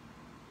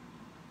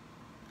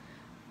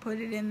 Put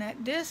it in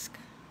that disk.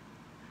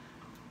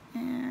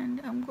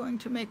 And I'm going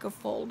to make a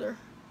folder.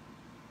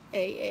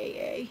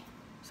 AAA.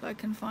 So I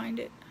can find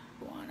it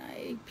on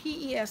a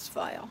PES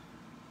file.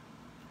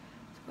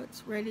 So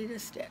it's ready to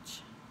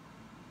stitch.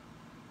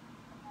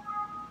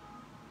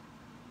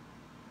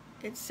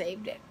 It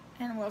saved it.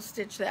 And we'll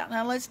stitch that.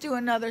 Now let's do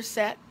another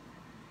set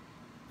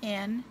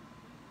in,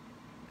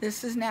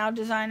 this is now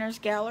Designer's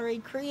Gallery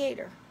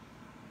Creator.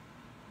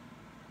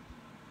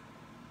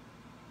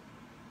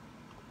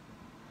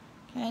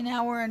 Okay,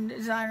 now we're in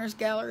Designer's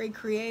Gallery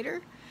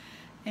Creator,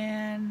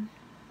 and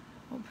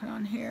we'll put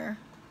on here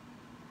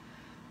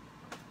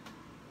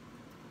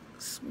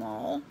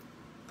small,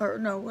 or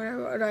no,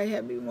 whatever what I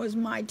had was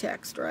my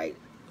text, right?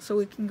 So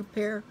we can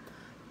compare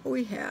what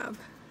we have.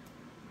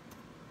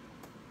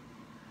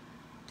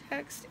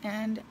 Text,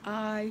 and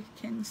I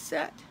can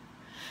set.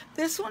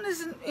 This one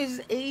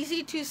is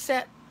easy to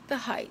set the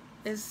height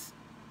as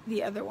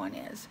the other one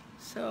is.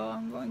 So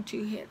I'm going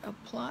to hit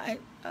apply.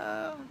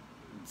 Let's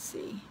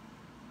see.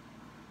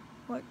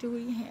 What do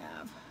we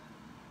have?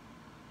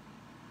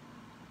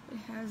 If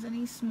it has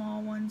any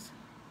small ones.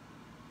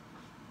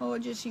 Oh, I'll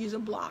just use a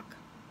block.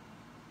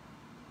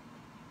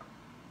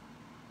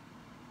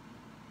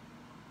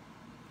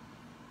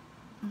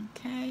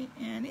 Okay,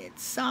 and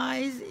its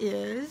size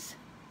is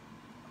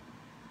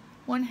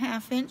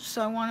 1/2 inch,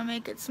 so I want to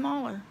make it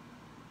smaller.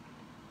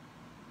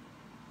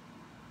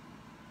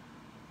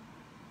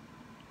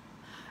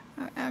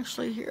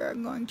 Actually, here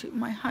I'm going to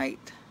my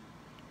height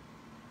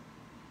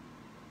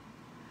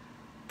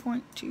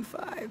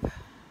 0.25.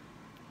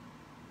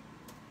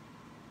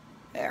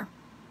 There.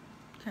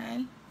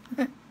 Okay.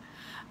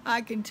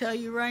 I can tell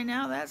you right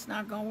now that's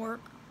not going to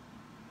work.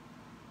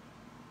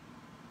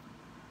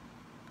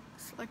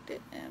 Select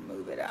it and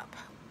move it up.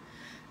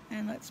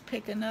 And let's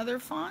pick another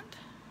font.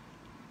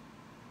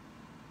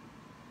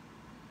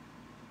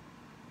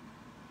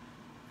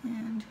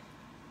 And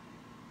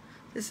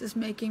this is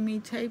making me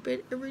type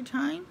it every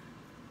time.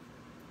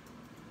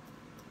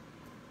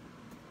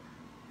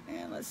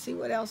 And let's see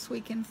what else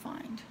we can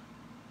find.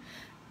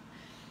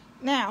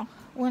 Now,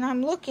 when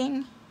I'm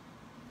looking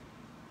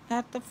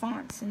at the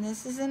fonts, and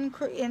this is in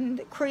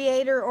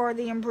Creator or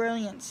the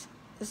Embroiderers,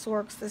 this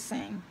works the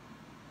same.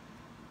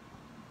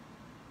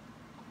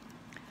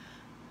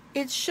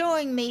 It's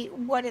showing me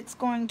what it's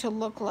going to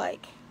look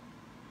like.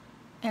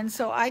 And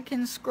so I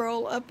can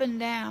scroll up and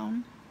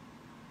down,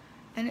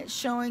 and it's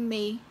showing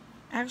me,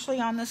 actually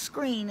on the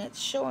screen, it's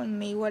showing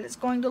me what it's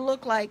going to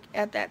look like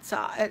at that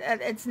size,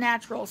 at its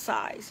natural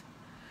size.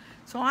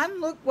 So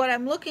what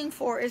I'm looking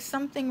for is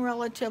something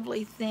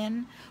relatively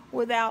thin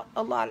without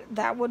a lot.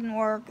 That wouldn't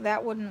work.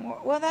 That wouldn't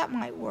work. Well, that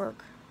might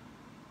work.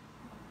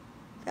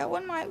 That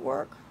one might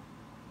work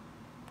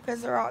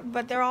because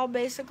they're all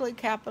basically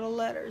capital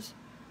letters.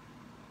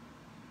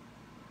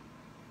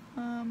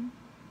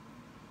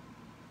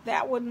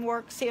 That wouldn't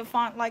work. See a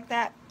font like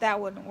that? That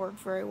wouldn't work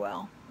very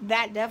well.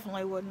 That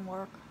definitely wouldn't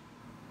work.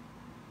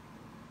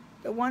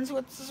 The ones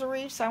with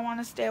serifs I want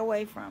to stay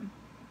away from.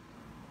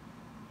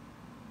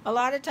 A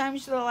lot of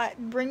times they'll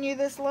bring you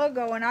this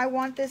logo, and I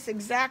want this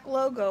exact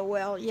logo.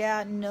 Well,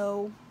 yeah,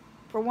 no.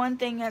 For one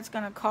thing, that's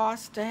going to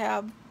cost to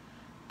have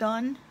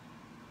done.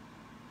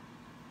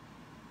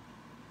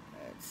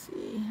 Let's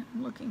see.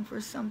 I'm looking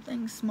for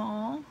something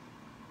small.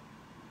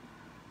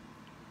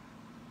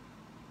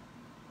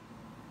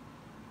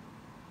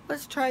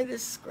 Let's try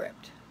this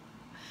script.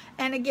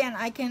 And again,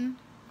 I can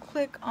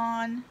click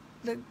on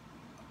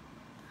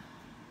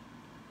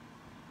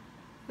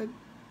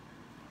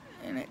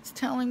and it's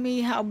telling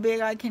me how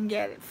big I can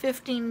get it.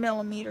 15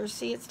 millimeters.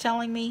 See, it's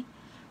telling me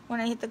when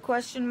I hit the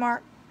question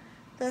mark,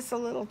 that's a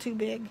little too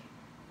big.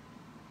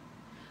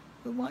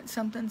 We want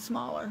something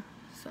smaller,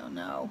 so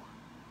no.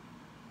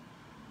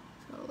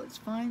 So let's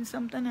find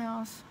something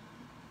else.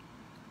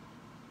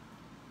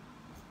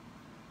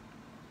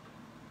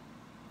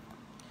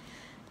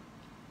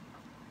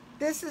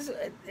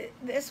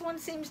 This one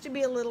seems to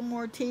be a little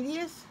more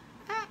tedious.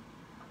 I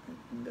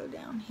can go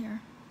down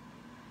here.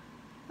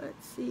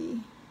 Let's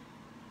see.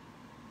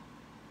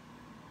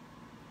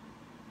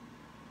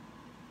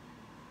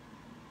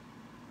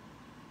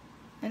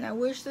 And I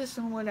wish this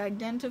one would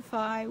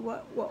identify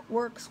what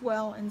works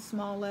well in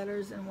small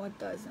letters and what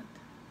doesn't.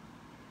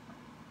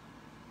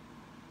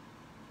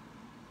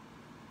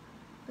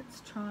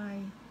 Let's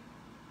try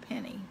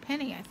penny.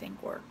 Penny, I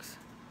think, works.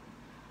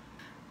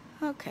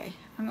 Okay,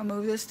 I'm going to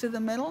move this to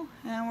the middle,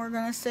 and we're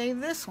going to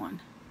save this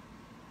one.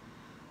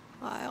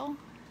 File,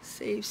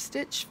 save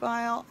stitch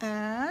file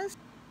as,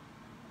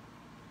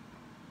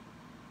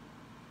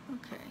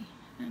 okay,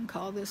 and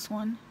call this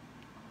one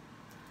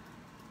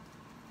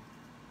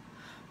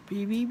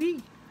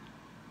BBB.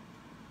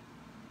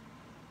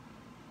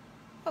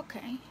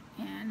 Okay,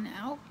 and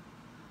now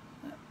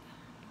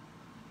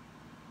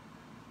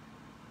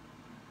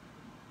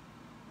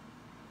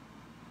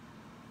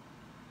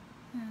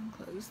and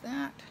close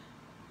that,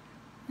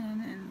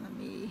 and then let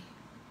me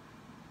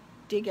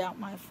dig out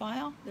my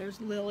file. There's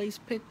Lily's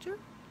picture,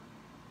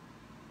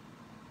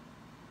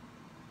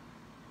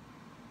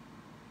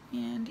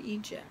 and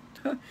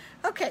eject.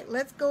 Okay,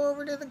 let's go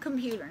over to the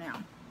computer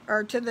now,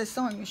 or to the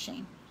sewing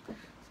machine.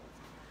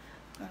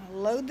 I'm going to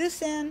load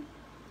this in.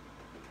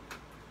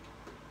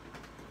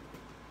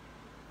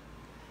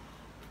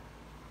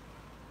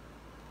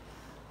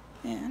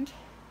 And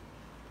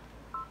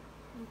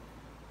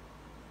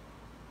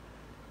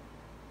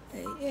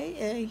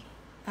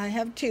I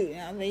have two.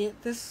 Now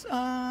this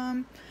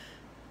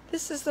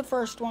is the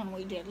first one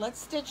we did. Let's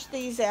stitch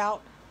these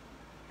out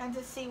and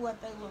to see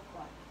what they look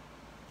like.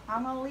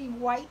 I'm going to leave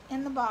white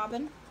in the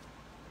bobbin.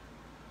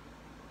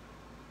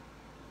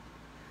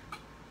 All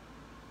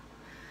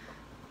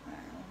right,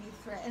 let me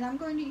thread, and I'm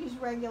going to use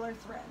regular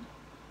thread.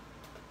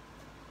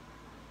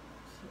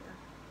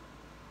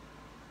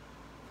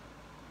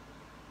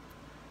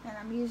 And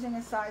I'm using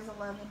a size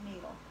 11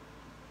 needle.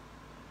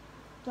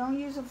 Don't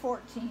use a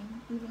 14,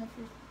 even if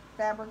your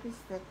fabric is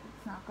thick,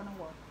 it's not going to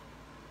work.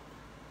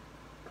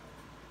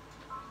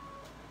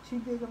 Too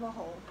big of a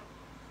hole.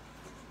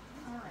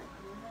 All right,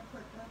 we're going to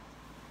put the...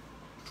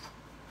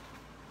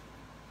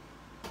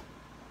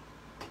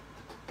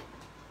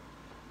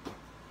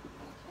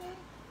 Okay.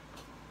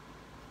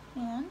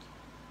 And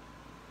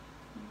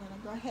I'm going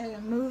to go ahead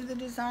and move the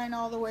design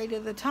all the way to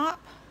the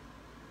top.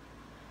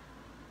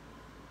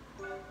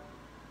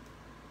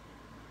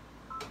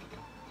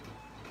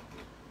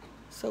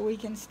 So we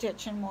can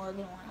stitch in more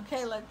than one.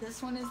 Okay, like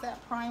this one is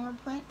that primer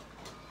print.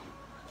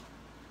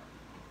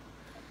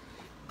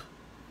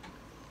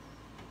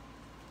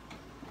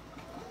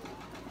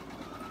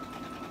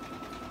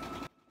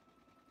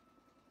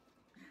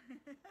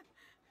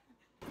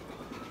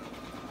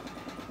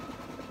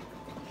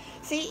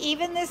 See,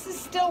 even this is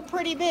still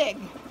pretty big.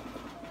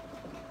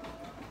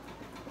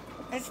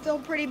 It's still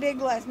pretty big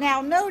less.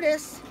 Now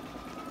notice,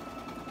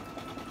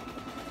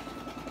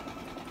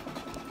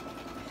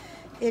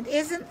 it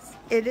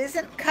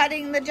isn't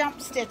cutting the jump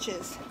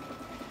stitches.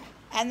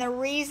 And the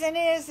reason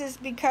is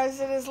because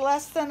it is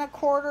less than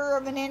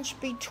 1/4 of an inch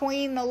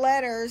between the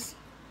letters.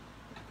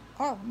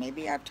 Oh,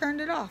 maybe I've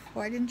turned it off.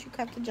 Why didn't you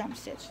cut the jump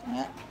stitch?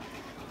 Yeah.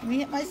 Let me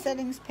hit my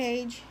settings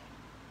page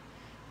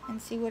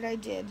and see what I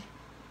did.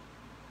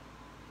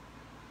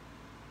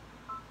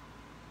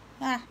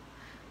 Ah,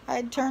 I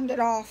had turned it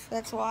off,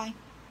 that's why.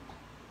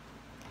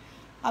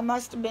 I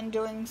must have been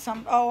doing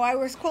some, oh, I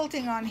was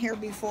quilting on here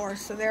before,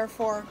 so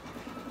therefore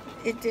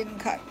it didn't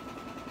cut.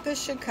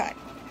 This should cut.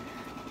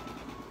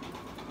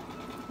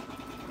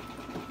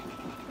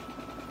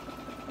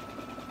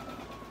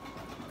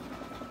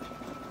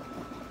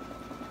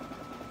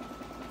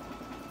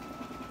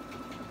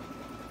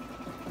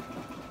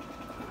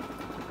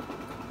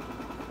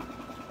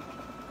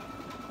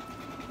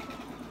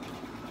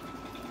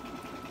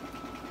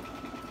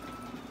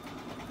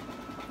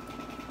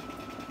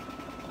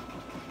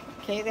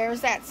 Okay,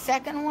 there's that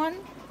second one.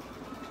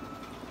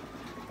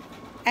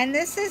 And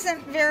this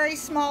isn't very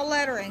small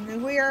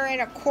lettering. We are at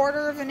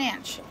 1/4 of an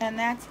inch, and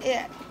that's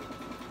it.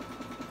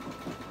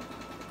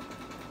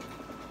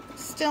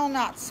 Still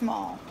not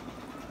small.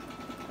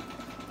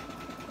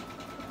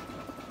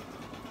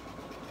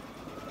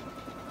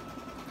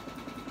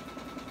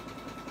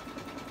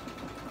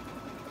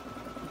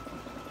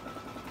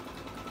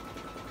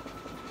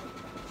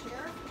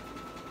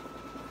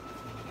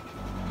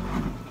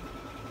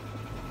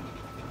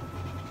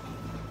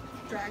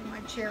 Drag my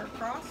chair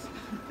across.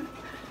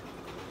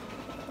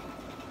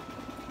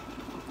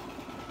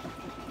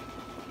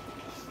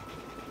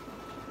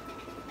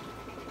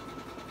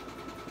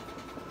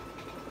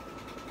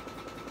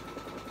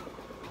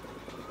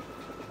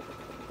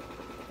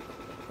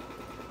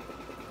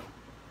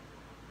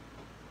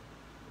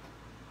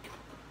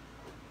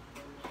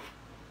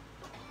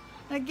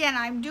 Again,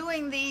 I'm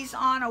doing these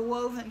on a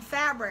woven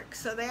fabric,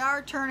 so they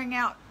are turning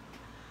out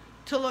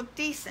to look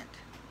decent.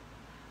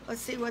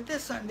 Let's see what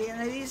this one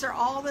is. These are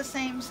all the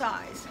same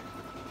size.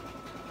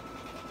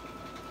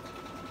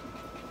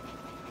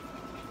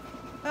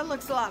 That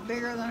looks a lot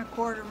bigger than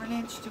 1/4 of an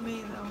inch to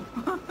me,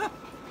 though.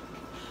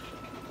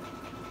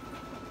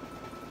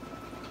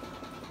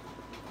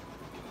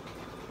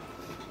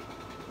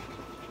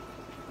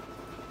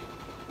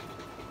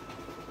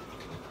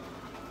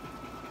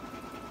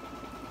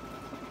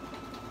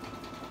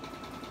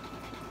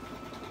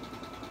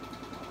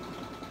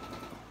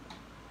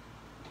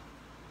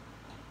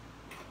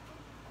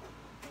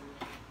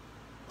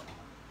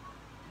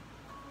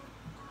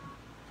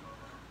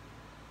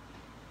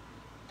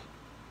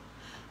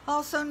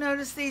 Also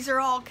notice these are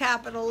all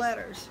capital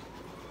letters.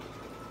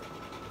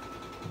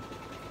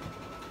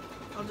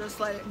 I'll just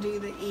let it do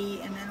the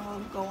E and then we'll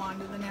go on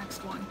to the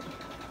next one.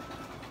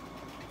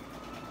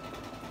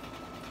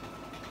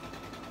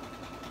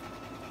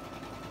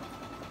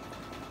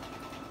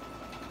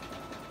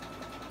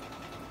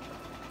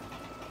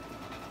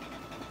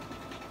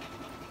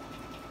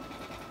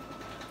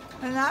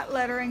 And that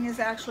lettering is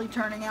actually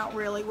turning out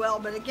really well,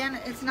 but again,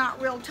 it's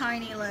not real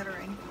tiny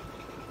lettering.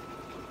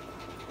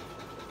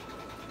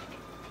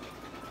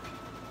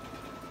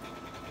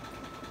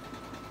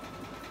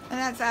 And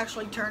that's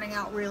actually turning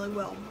out really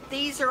well.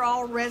 These are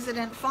all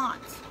resident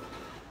fonts.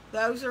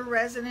 Those are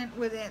resident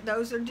within,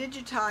 those are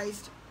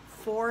digitized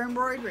for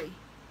embroidery.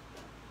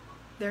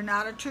 They're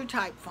not a true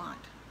type font.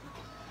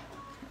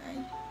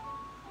 Okay.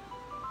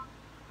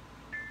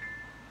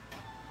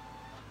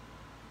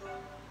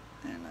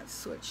 And let's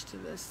switch to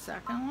the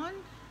second one.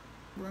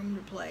 Room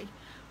to play.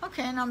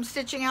 Okay, and I'm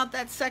stitching out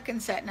that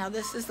second set. Now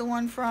this is the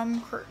one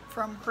from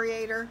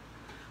Creator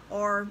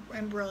or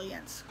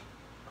Brilliance.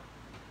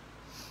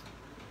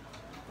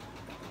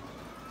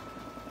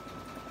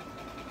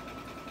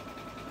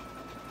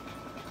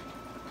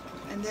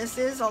 And this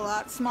is a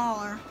lot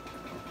smaller.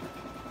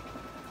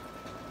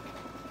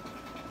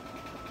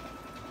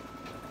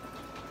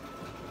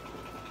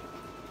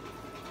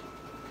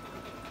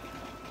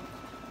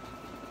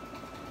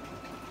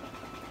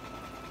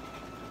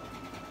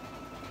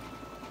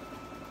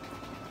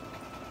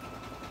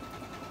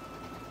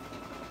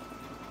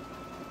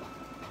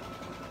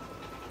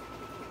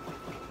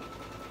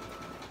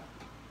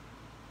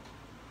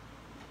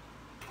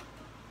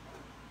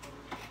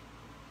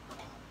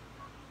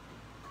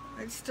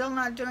 It's still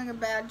not doing a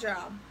bad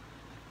job.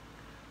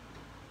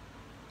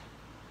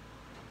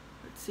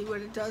 Let's see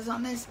what it does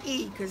on this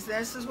E, because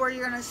this is where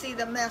you're going to see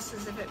the mess,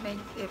 is if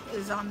it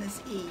is on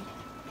this E.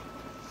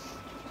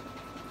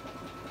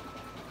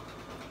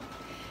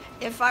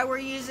 If I were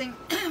using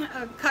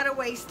a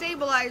cutaway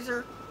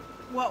stabilizer,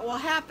 what will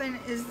happen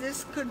is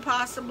this could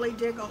possibly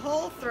dig a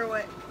hole through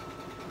it,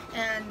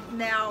 and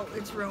now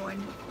it's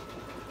ruined.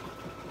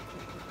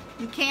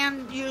 You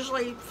can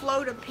usually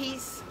float a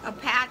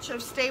patch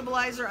of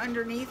stabilizer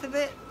underneath of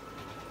it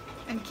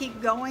and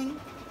keep going.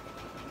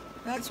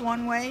 That's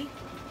one way.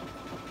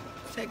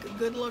 Let's take a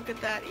good look at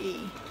that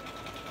E.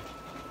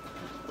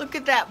 Look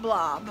at that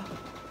blob.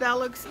 That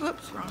looks,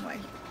 whoops, wrong way.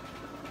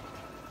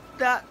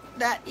 That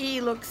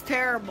E looks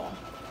terrible.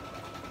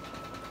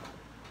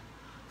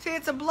 See,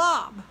 it's a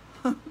blob,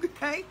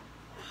 okay?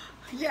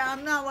 Yeah,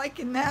 I'm not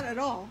liking that at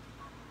all.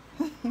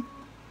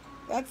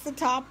 That's the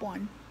top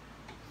one.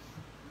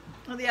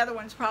 Well, the other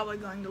one's probably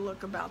going to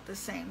look about the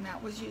same.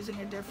 That was using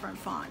a different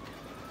font.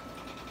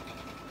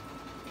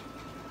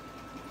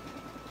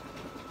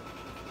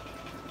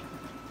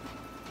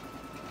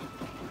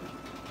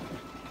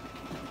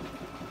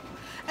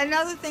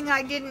 Another thing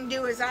I didn't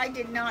do is I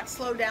did not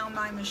slow down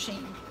my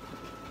machine.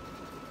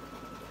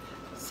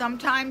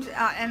 Sometimes,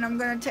 and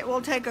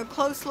we'll take a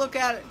close look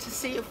at it to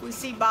see if we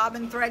see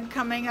bobbin thread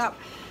coming up.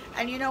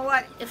 And you know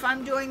what? If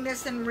I'm doing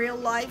this in real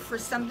life for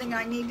something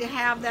I need to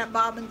have, that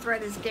bobbin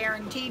thread is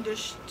guaranteed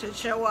to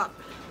show up.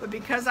 But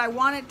because I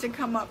want it to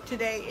come up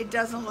today, it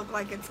doesn't look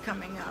like it's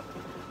coming up.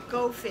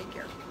 Go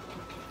figure.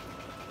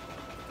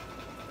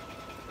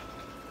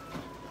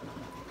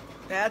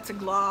 That's a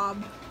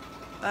glob.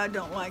 I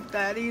don't like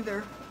that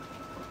either.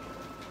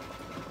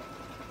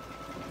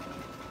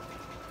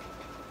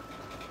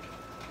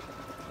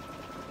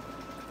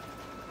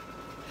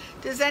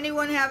 Does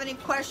anyone have any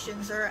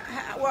questions, or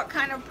what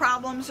kind of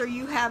problems are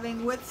you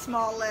having with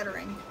small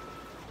lettering?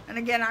 And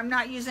again, I'm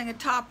not using a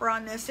topper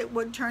on this. It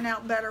would turn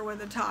out better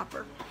with a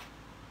topper.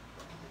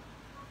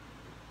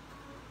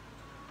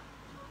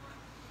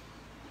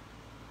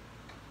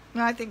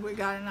 I think we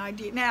got an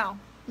idea. Now,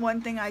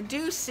 one thing I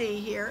do see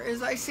here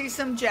is I see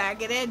some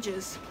jagged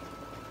edges.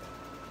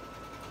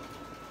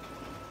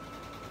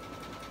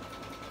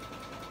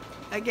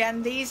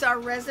 Again, these are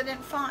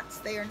resident fonts.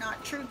 They are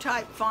not true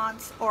type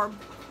fonts or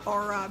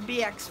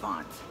BX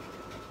fonts.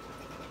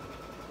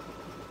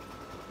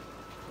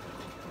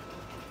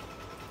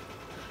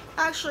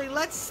 Actually,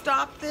 let's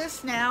stop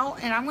this now,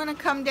 and I'm going to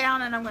come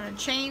down and I'm going to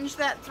change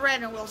that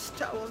thread, and we'll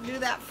do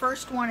that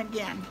first one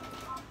again.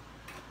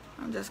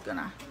 I'm just going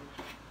to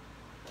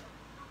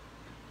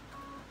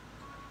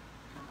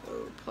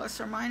go plus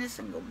or minus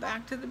and go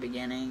back to the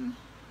beginning.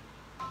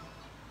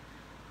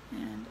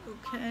 And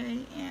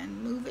okay,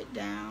 and move it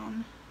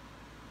down.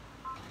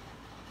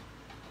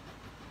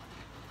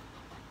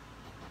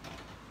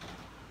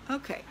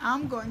 Okay,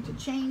 I'm going to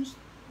change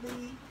the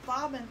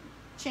bobbin,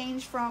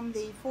 change from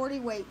the 40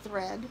 weight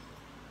thread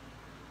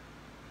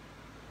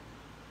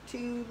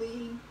to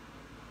the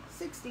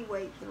 60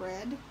 weight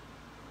thread.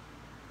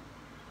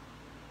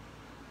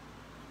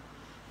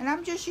 And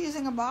I'm just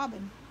using a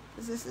bobbin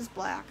because this is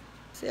black.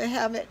 See, I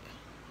have it.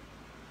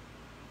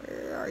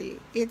 Where are you?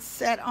 It's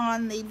set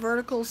on the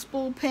vertical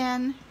spool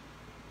pin.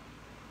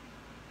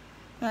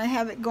 And I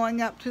have it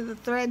going up to the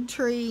thread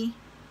tree,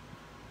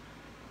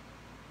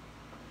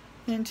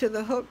 into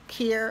the hook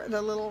here,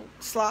 the little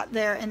slot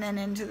there, and then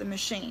into the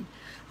machine.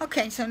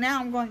 Okay, so now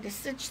I'm going to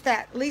stitch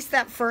that, at least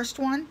that first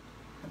one,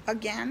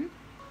 again.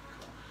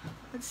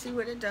 Let's see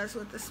what it does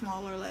with the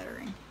smaller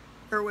lettering,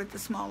 or with the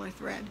smaller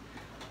thread.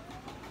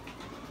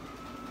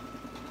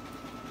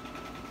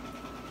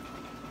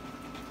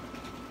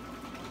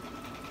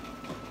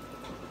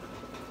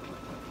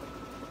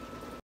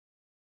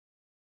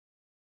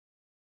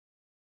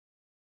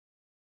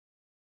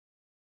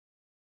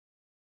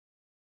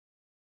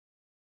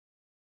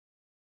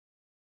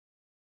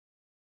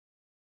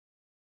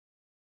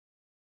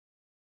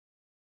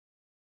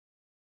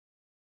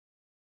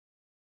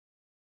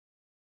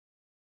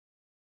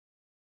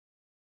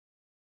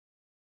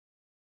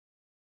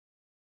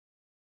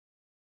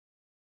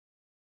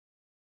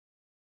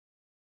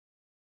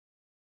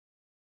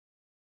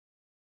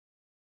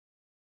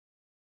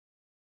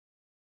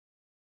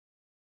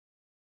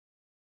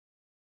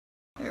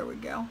 There we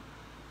go.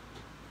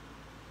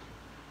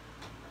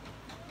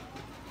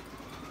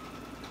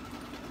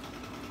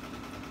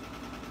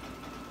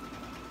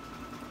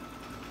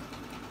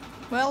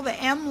 Well, the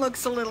M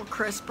looks a little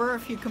crisper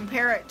if you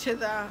compare it to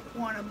the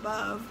one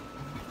above.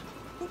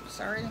 Oops,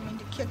 sorry, I didn't mean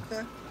to kick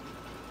the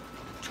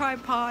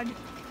tripod.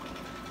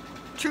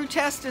 True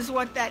test is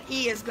what that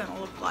E is going to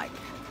look like,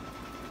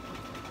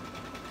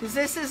 because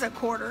this is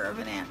 1/4 of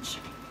an inch.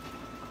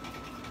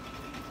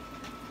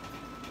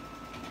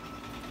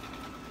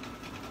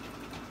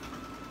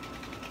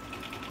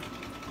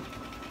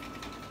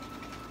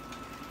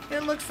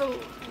 It looks a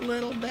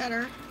little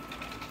better.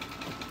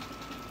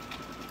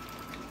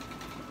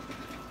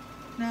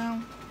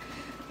 No,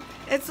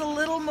 it's a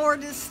little more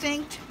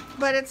distinct,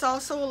 but it's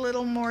also a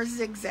little more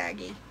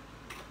zigzaggy.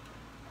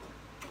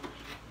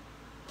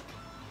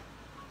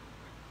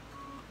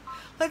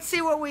 let's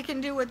see what we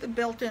can do with the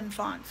built-in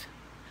fonts.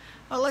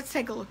 Well, let's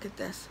take a look at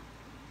this.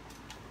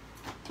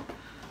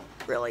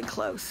 Really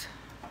close.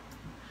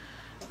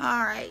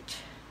 All right.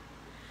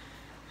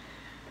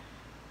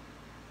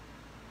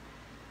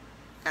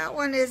 That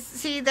one is,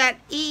 see, that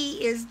E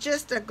is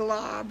just a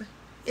glob.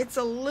 It's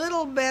a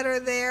little better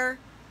there,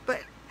 but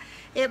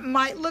it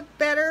might look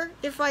better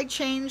if I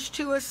change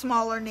to a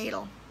smaller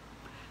needle.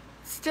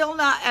 Still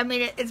not, I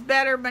mean, it's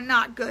better, but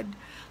not good.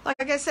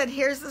 Like I said,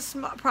 here's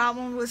the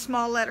problem with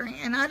small lettering,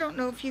 and I don't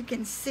know if you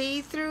can see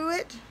through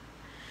it.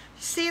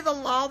 See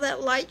all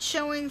that light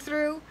showing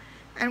through?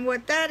 And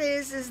what that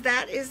is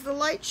that is the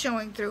light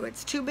showing through.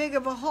 It's too big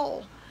of a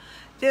hole.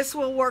 This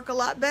will work a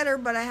lot better,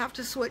 but I have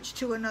to switch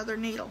to another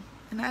needle.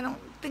 And I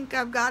don't think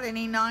I've got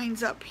any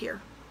 9s up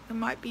here. It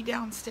might be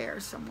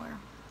downstairs somewhere.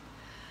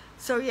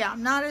 So yeah,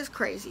 not as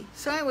crazy.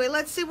 So anyway,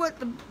 let's see what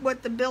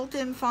the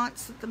built-in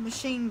fonts that the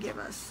machine give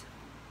us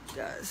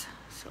does.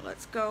 So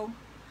let's go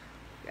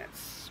get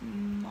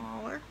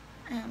smaller,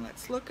 and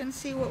let's look and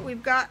see what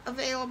we've got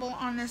available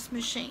on this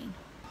machine.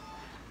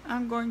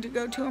 I'm going to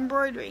go to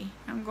embroidery.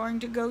 I'm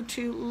going to go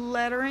to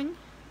lettering.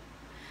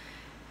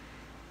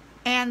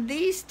 And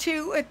these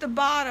two at the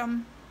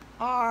bottom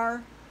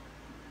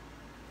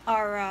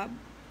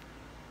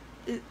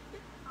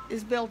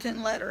is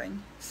built-in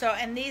lettering. So,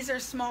 and these are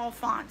small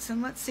fonts,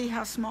 and let's see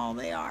how small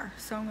they are.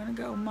 So I'm going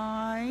to go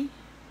my,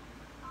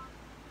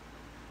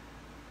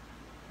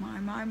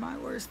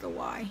 where's the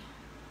Y?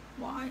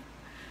 Y.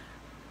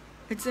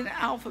 It's an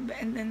alphabet,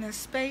 and then the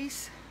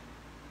space,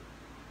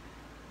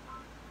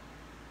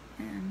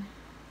 and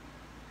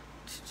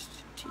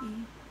T,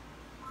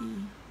 E.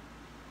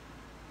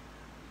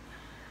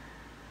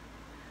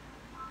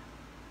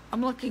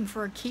 I'm looking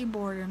for a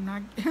keyboard. I'm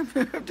not I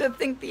have to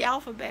think the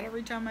alphabet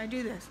every time I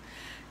do this.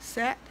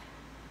 Set.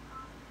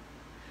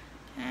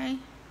 Okay.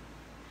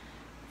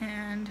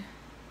 And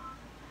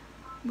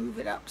move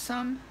it up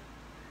some.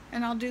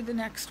 And I'll do the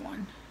next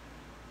one.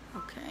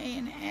 Okay,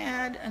 and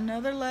add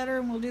another letter,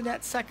 and we'll do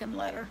that second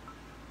letter.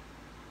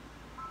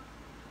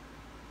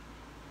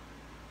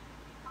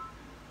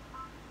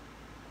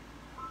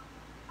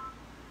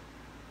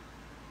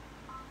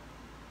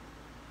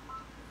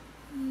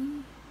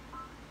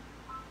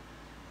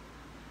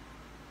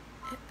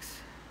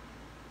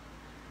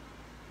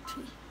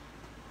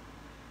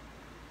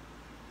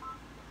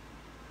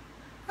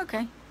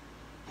 Okay.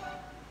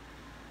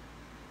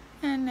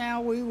 And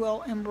now we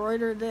will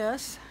embroider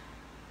this,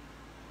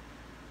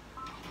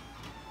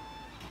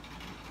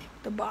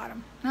 the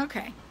bottom.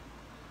 Okay.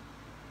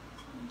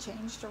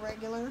 Change to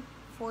regular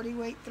 40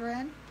 weight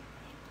thread.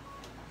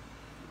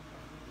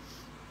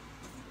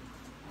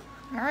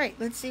 All right,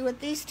 let's see what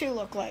these two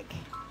look like.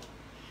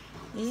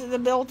 These are the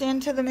built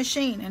into the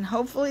machine, and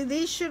hopefully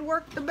these should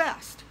work the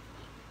best.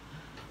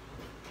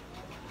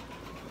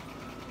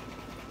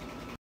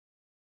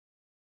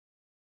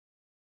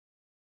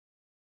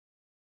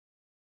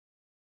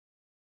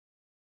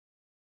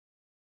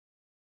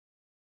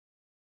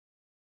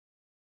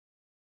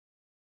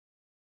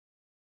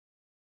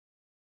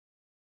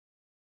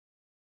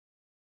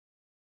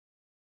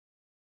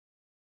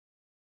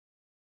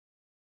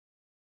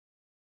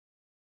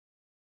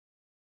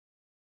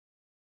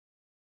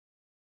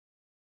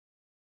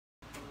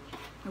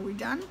 Are we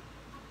done?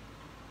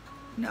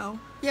 No.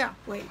 Yeah,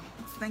 wait,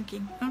 it's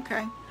thinking.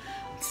 Okay.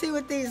 Let's see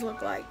what these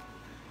look like.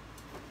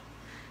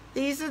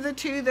 These are the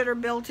two that are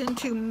built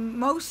into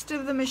most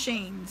of the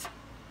machines.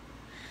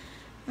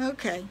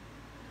 Okay.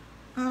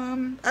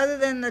 Other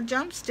than the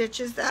jump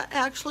stitches, that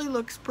actually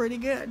looks pretty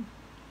good.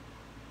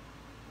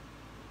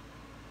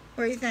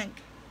 What do you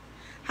think?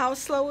 How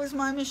slow is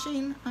my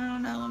machine? I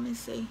don't know, let me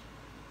see.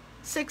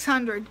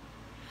 600.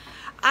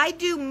 I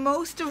do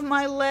most of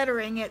my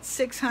lettering at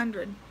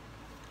 600.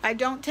 I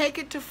don't take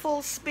it to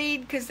full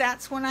speed because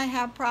that's when I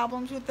have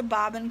problems with the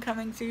bobbin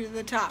coming through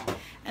the top.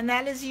 And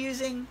that is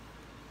using,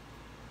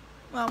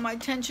 well, my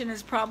tension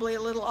is probably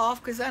a little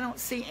off because I don't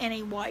see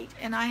any white,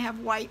 and I have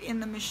white in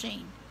the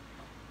machine.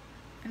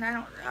 And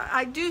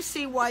I do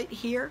see white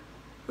here,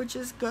 which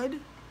is good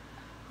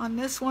on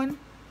this one,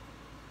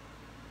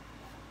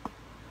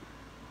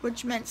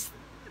 which meant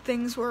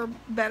things were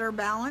better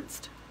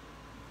balanced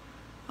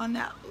on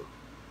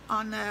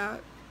the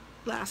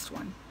last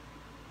one.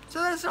 So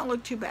that doesn't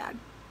look too bad.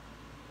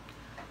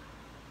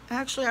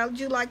 Actually, I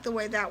do like the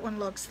way that one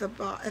looks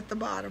at the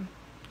bottom.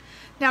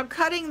 Now,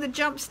 cutting the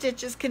jump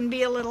stitches can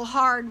be a little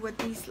hard with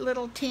these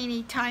little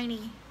teeny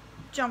tiny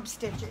jump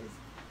stitches.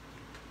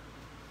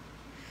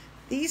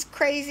 These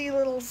crazy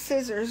little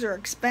scissors are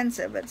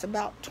expensive. It's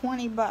about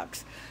 20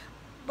 bucks,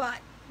 but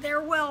they're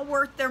well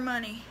worth their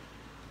money.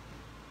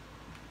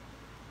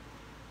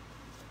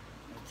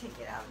 Take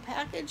it out of the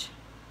package.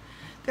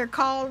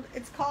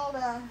 It's called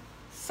a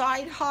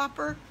side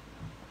hopper.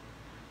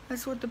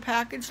 That's what the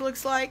package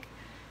looks like.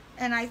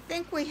 And I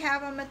think we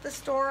have them at the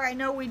store. I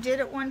know we did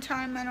at one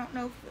time. I don't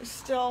know if they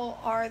still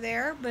are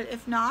there, but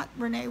if not,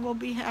 Renee will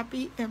be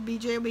happy, and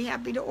BJ will be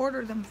happy to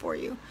order them for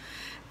you.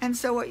 And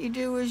so what you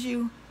do is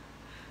you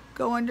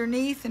go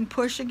underneath and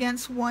push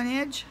against one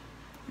edge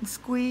and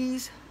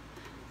squeeze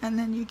and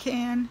then you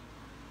can,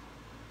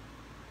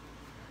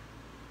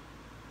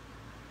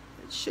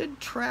 it should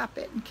trap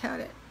it and cut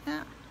it.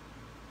 Yeah.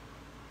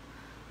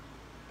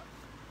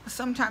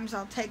 Sometimes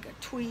I'll take a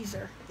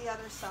tweezer the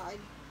other side.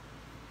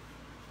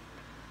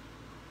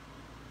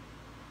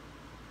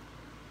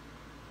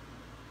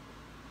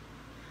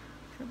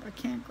 If I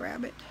can't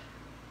grab it.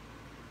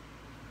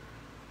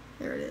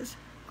 There it is.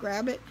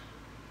 Grab it.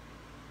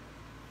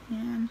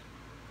 And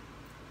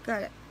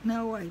got it.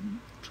 No, I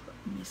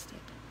missed it.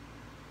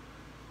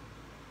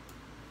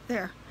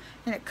 There.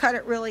 And it cut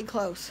it really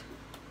close.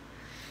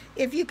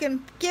 If you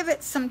can give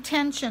it some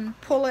tension,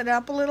 pull it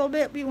up a little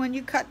bit when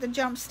you cut the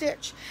jump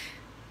stitch,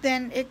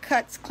 then it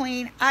cuts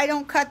clean. I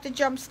don't cut the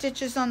jump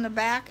stitches on the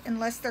back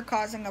unless they're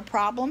causing a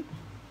problem.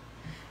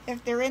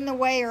 If they're in the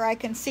way or I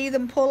can see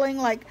them pulling,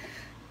 like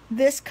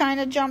this kind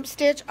of jump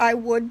stitch, I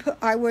would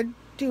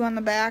do on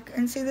the back.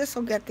 And see, this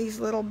will get these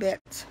little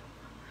bits.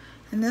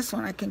 And this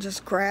one I can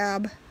just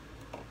grab.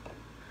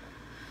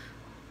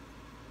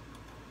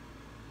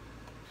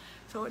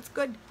 So it's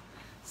good.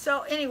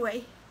 So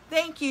anyway,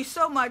 thank you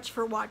so much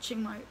for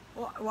watching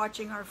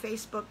our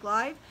Facebook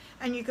Live.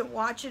 And you can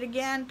watch it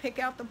again, pick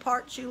out the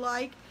parts you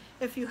like.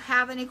 If you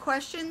have any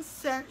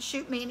questions,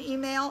 shoot me an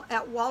email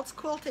at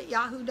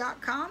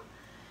waltzquilt@yahoo.com.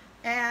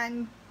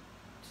 And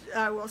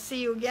I will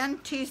see you again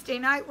Tuesday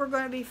night. We're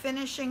going to be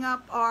finishing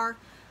up our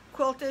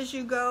Quilt As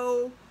You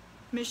Go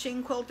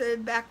machine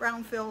quilted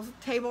background fill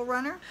table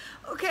runner.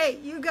 Okay,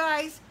 you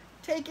guys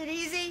take it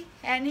easy,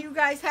 and you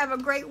guys have a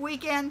great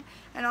weekend,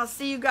 and I'll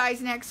see you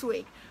guys next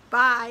week.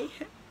 Bye.